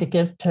willing to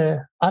give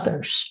to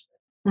others.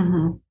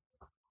 Mm-hmm.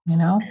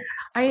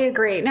 I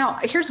agree. Now,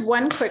 here's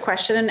one quick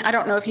question, and I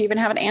don't know if you even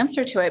have an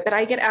answer to it, but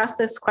I get asked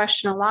this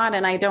question a lot,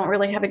 and I don't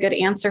really have a good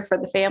answer for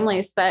the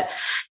families. But,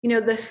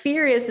 the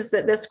fear is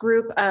that this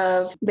group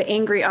of the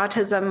angry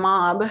autism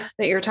mob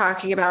that you're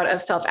talking about,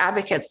 of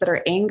self-advocates that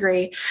are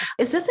angry,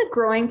 is this a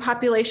growing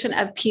population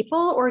of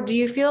people, or do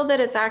you feel that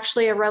it's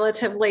actually a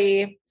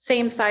relatively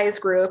same size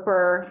group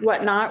or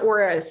whatnot,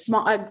 or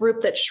a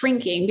group that's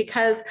shrinking?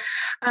 Because,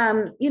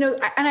 and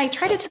I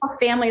try to tell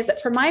families that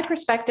from my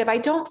perspective, I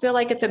don't feel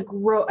like it's a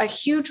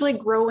hugely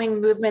growing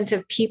movement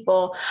of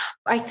people.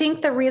 I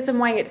think the reason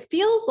why it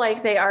feels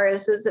like they are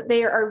is that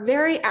they are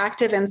very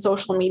active in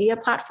social media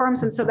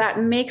platforms. And so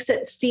that makes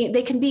it seem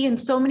they can be in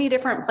so many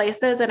different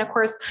places. And of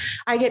course,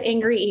 I get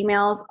angry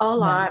emails a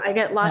lot. I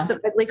get lots of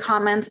ugly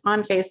comments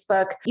on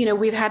Facebook.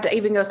 We've had to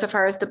even go so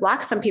far as to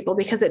block some people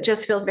because it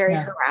just feels very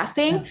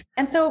harassing. Yeah.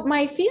 And so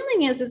my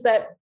feeling is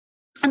that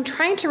I'm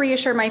trying to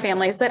reassure my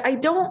families that I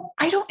don't,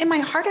 in my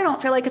heart, I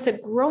don't feel like it's a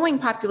growing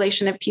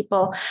population of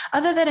people,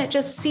 other than it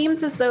just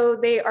seems as though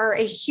they are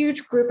a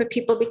huge group of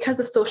people because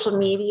of social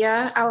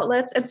media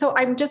outlets. And so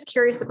I'm just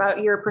curious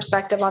about your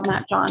perspective on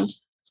that, John.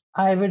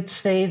 I would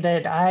say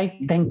that I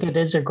think it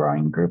is a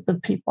growing group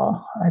of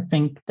people. I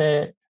think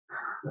that,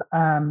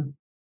 and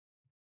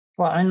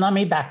let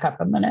me back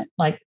up a minute.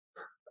 Like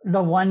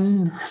the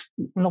one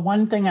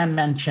thing I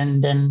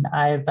mentioned, and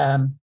I've,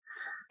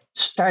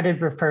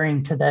 started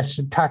referring to this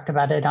and talked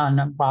about it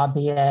on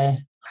WABA.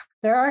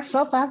 There are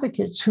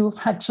self-advocates who have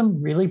had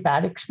some really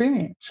bad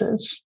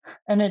experiences,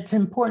 and it's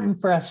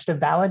important for us to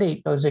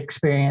validate those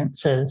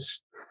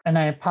experiences. And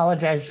I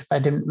apologize if I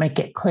didn't make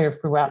it clear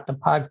throughout the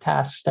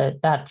podcast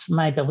that that's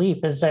my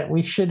belief, is that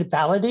we should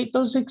validate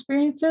those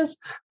experiences,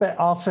 but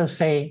also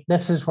say,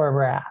 this is where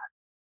we're at.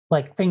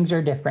 Like, things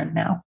are different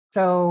now.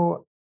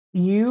 So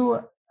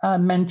you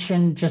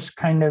mentioned just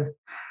kind of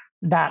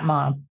that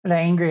mob, the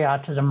angry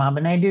autism mob.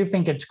 And I do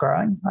think it's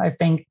growing. I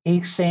think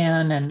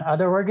ASAN and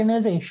other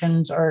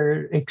organizations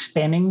are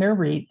expanding their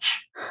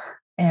reach,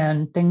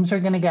 and things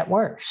are going to get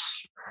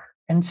worse.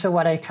 And so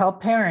what I tell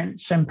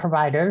parents and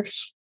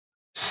providers,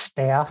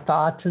 stay off the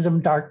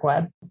autism dark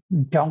web.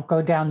 Don't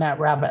go down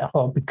that rabbit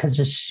hole, because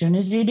as soon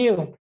as you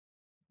do,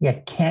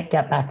 you can't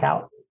get back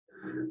out.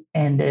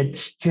 And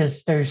it's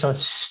just, there's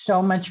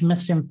so much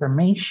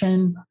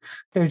misinformation.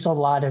 There's a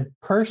lot of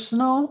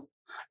personal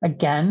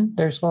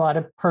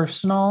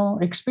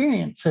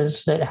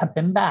experiences that have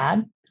been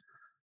bad,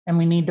 and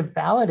we need to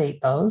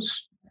validate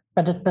those.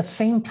 But at the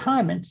same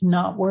time, it's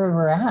not where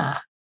we're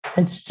at.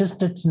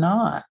 It's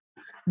not.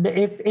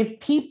 If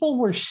people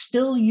were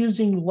still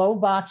using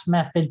Lovaas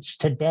methods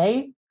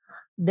today,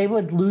 they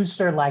would lose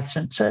their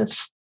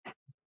licenses.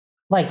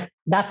 Like,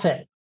 that's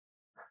it.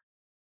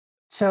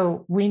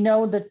 So we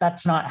know that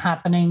that's not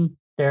happening.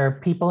 There are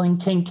people in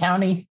King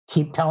County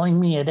keep telling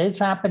me it is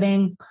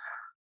happening.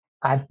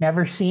 I've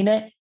never seen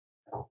it.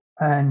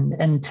 And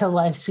until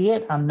I see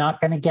it, I'm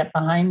not going to get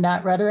behind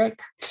that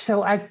rhetoric.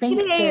 So I think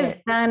PDA is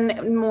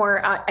done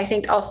more, I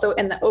think, also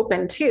in the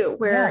open too,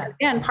 where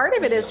again, part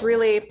of it is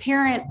really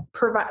providers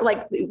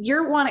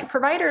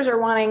are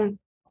wanting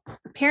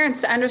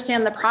parents to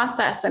understand the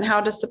process and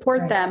how to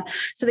support them,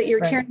 so that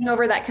you're carrying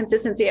over that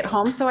consistency at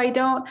home. So I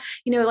don't,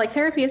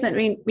 therapy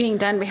isn't being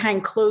done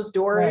behind closed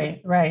doors.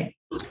 Right.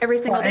 Every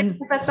single day,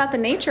 because that's not the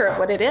nature of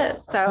what it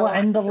is. So,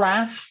 and the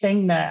last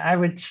thing that I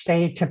would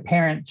say to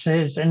parents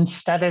is,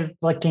 instead of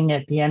looking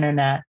at the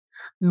internet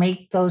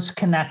make those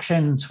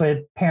connections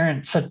with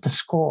parents at the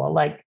school.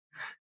 Like,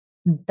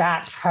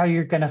 that's how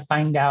you're going to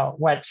find out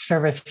what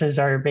services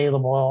are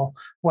available,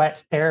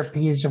 what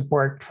therapies have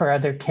worked for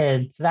other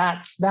kids.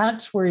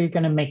 That's where you're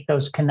going to make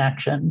those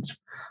connections.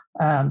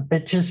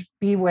 But just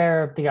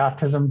beware of the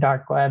autism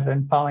dark web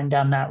and falling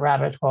down that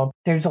rabbit hole.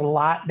 There's a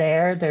lot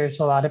there. There's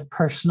a lot of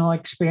personal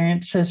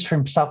experiences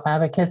from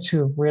self-advocates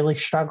who have really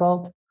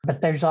struggled, but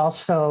there's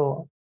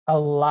also a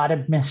lot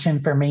of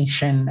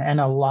misinformation and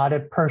a lot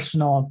of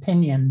personal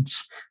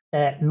opinions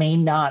that may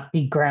not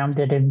be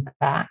grounded in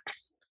fact.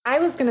 I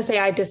was going to say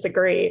I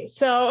disagree.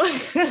 So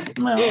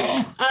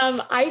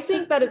I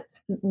think that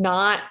it's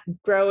not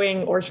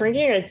growing or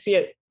shrinking. I see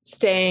it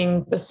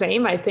staying the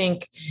same. I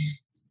think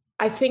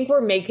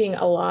we're making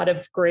a lot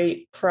of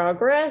great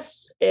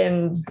progress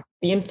in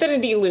the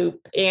infinity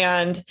loop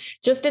and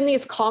just in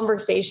these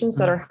conversations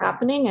that are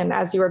happening. And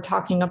as you were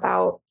talking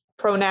about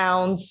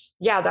pronouns,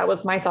 yeah, that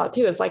was my thought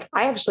too, is like,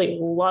 I actually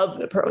love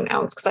the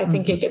pronouns because I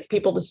think it gets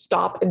people to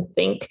stop and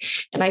think.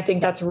 And I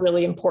think that's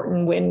really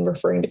important when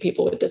referring to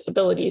people with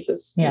disabilities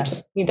is you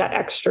just need that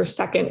extra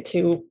second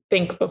to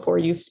think before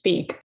you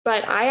speak.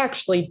 But I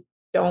actually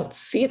don't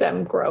see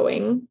them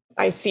growing.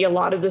 I see a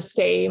lot of the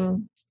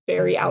same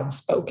very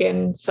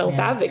outspoken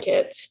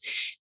self-advocates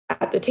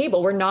at the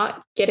table. We're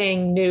not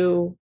getting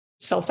new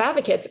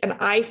self-advocates. And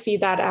I see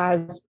that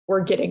as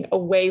we're getting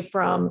away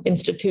from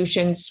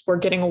institutions, we're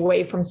getting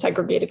away from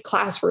segregated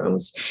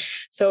classrooms.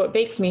 So it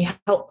makes me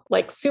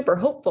super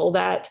hopeful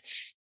that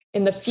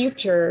in the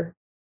future,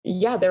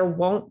 there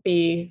won't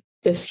be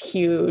this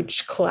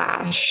huge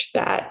clash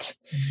that,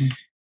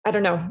 I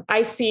don't know,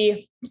 I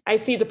see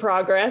the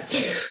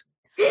progress.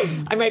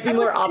 I might be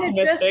more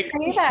optimistic.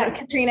 Just say that,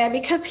 Katrina,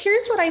 because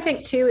here's what I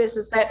think too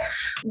is that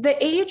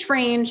the age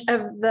range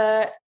of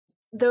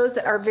those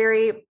that are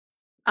very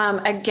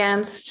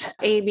against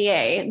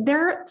ABA,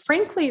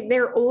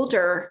 they're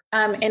older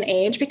in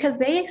age because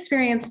they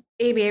experienced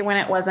ABA when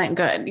it wasn't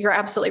good. You're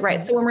absolutely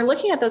right. So when we're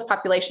looking at those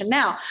population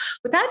now,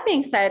 with that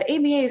being said,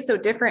 ABA is so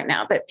different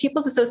now that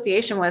people's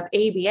association with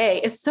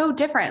ABA is so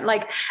different.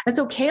 And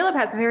so Caleb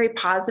has very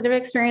positive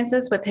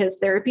experiences with his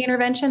therapy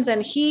interventions.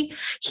 And he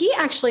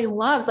actually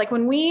loves,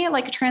 when we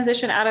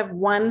transition out of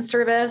one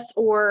service,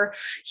 or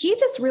he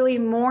just really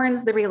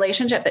mourns the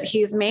relationship that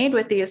he's made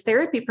with these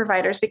therapy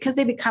providers because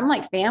they become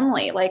like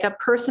family, like a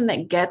person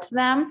that gets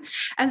them.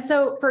 And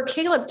so for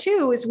Caleb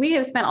too, is we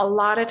have spent a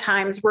lot of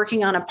times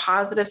working on a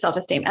positive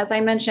self-esteem. As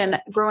I mentioned,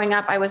 growing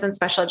up, I was in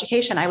special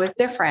education. I was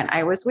different.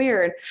 I was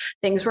weird.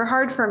 Things were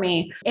hard for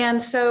me.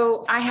 And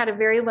so I had a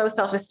very low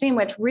self-esteem,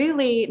 which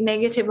really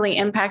negatively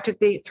impacted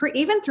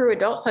even through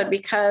adulthood,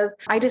 because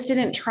I just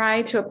didn't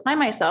try to apply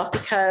myself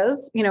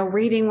because,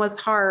 reading was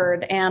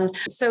hard. And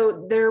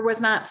so there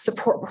was not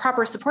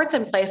proper supports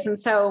in place. And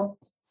so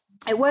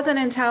it wasn't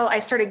until I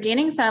started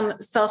gaining some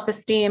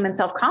self-esteem and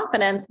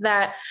self-confidence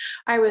that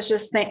I was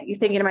just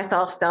thinking to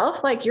myself,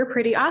 you're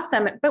pretty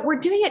awesome. But we're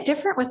doing it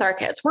different with our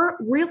kids. We're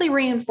really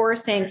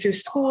reinforcing through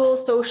school,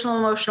 social,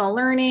 emotional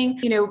learning,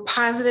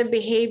 positive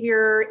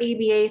behavior,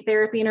 ABA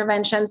therapy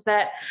interventions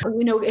that,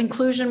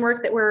 inclusion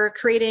work that we're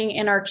creating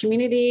in our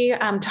community,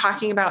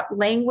 talking about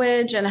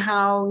language and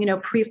how,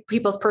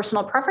 people's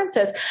personal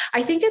preferences.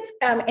 I think it's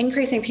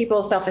increasing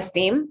people's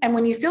self-esteem. And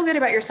when you feel good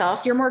about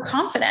yourself, you're more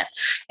confident.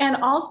 And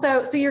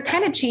also, so you're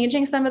kind of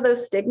changing some of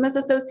those stigmas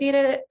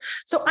associated.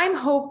 So I'm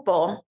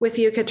hopeful with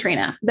you,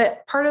 Katrina,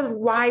 that part of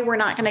why we're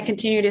not going to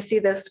continue to see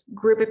this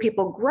group of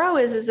people grow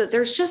is that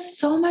there's just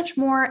so much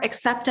more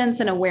acceptance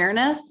and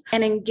awareness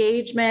and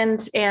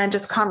engagement and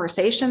just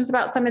conversations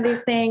about some of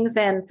these things,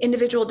 and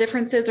individual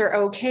differences are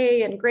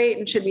okay and great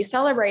and should be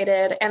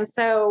celebrated. And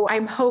so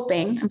I'm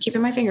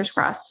keeping my fingers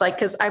crossed,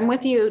 because I'm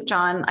with you,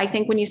 John. I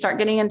think when you start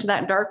getting into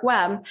that dark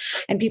web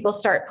and people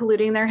start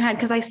polluting their head,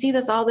 because I see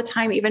this all the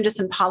time, even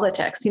just in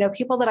politics,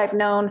 people that I've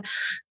known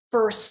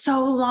for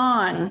so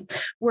long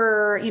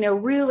were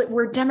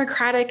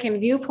democratic in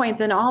viewpoint.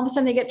 Then all of a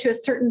sudden they get to a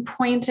certain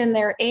point in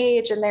their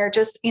age and they're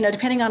just,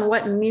 depending on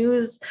what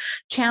news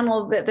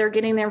channel that they're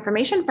getting their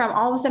information from,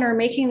 all of a sudden are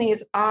making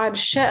these odd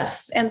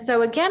shifts. And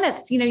so again,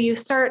 it's, you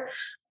start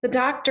the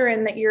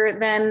doctrine that you're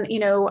then,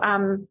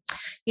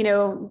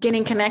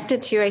 getting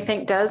connected to, I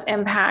think does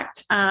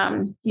impact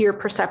your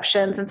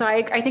perceptions. And so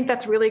I think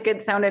that's really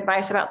good sound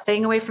advice about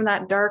staying away from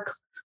that dark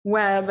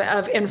web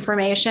of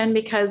information,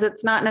 because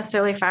it's not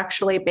necessarily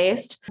factually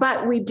based,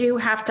 but we do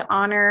have to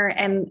honor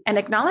and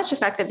acknowledge the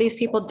fact that these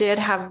people did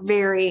have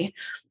very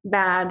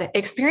bad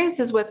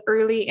experiences with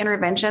early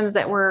interventions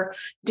that were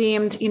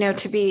deemed,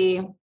 to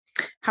be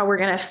how we're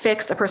going to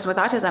fix a person with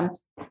autism.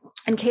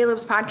 In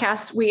Caleb's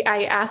podcast,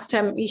 I asked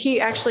him, he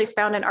actually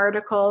found an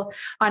article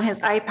on his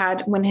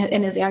iPad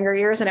in his younger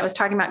years, and it was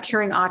talking about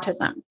curing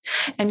autism.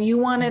 And you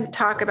want to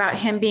talk about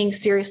him being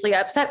seriously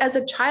upset as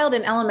a child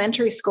in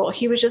elementary school.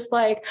 He was just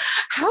like,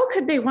 how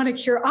could they want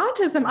to cure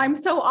autism? I'm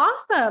so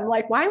awesome.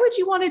 Why would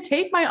you want to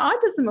take my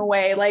autism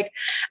away?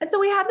 And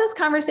so we had this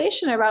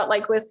conversation about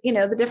with,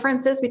 the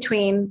differences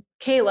between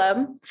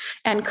Caleb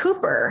and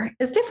Cooper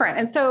is different.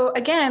 And so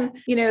again,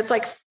 it's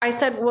like I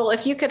said, well,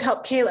 if you could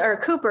help Caleb or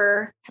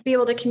Cooper be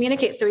able to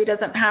communicate so he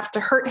doesn't have to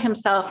hurt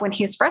himself when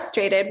he's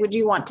frustrated, would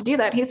you want to do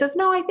that? He says,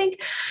 no, I think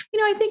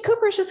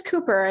Cooper's just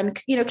Cooper.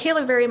 And,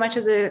 Caleb very much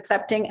is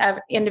accepting of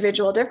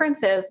individual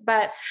differences.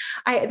 But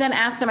I then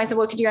asked him, I said,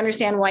 well, could you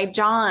understand why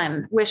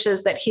John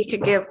wishes that he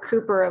could give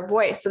Cooper a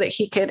voice so that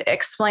he could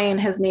explain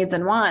his needs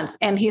and wants?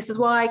 And he says,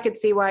 well, I could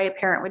see why a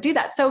parent would do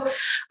that. So,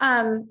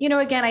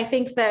 again, I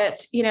think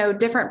that,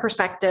 different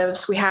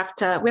perspectives, we have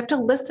to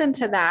listen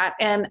to that.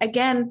 And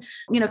again,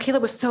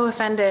 Caleb was so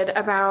offended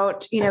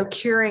about,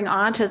 curing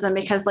autism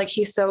because like,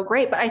 he's so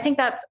great. But I think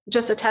that's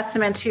just a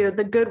testament to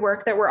the good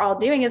work that we're all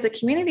doing as a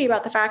community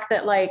about the fact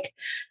that like,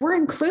 we're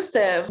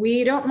inclusive.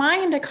 We don't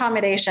mind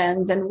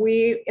accommodations. And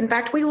in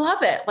fact, we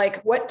love it.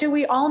 Like, what do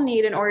we all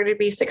need in order to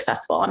be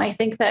successful? And I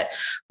think that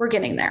we're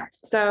getting there.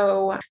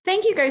 So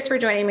thank you guys for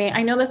joining me.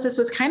 I know that this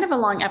was kind of a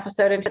long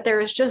episode, but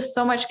there is just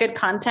so much good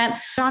content.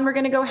 John, we're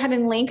going to go ahead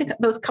and link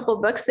those couple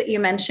of books that you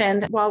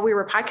mentioned while we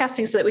were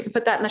podcasting so that we can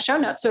put that in the show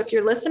notes. So if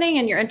you're listening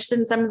and you're interested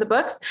in some of the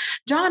books,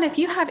 John, if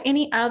you have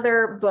any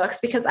other books,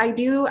 because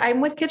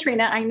I'm with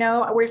Katrina, I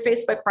know we're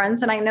Facebook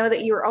friends, and I know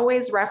that you're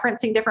always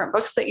referencing different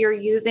books that you're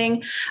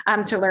using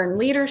to learn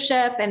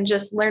leadership and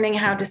just learning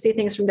how to see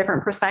things from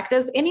different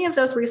perspectives. Any of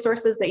those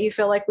resources that you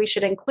feel like we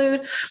should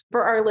include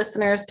for our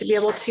listeners to be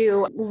able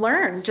to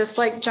learn, just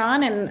like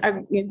John,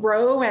 and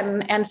grow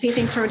and see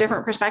things from a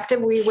different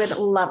perspective, we would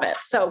love it.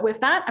 So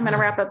with that, I'm going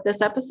to wrap up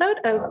this episode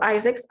of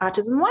Isaac's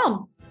Autism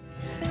Wild.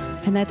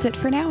 And that's it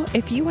for now.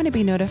 If you want to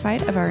be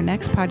notified of our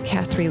next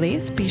podcast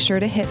release, be sure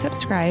to hit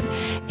subscribe.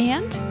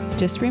 And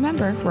just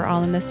remember, we're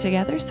all in this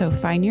together. So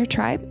find your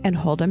tribe and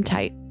hold them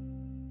tight.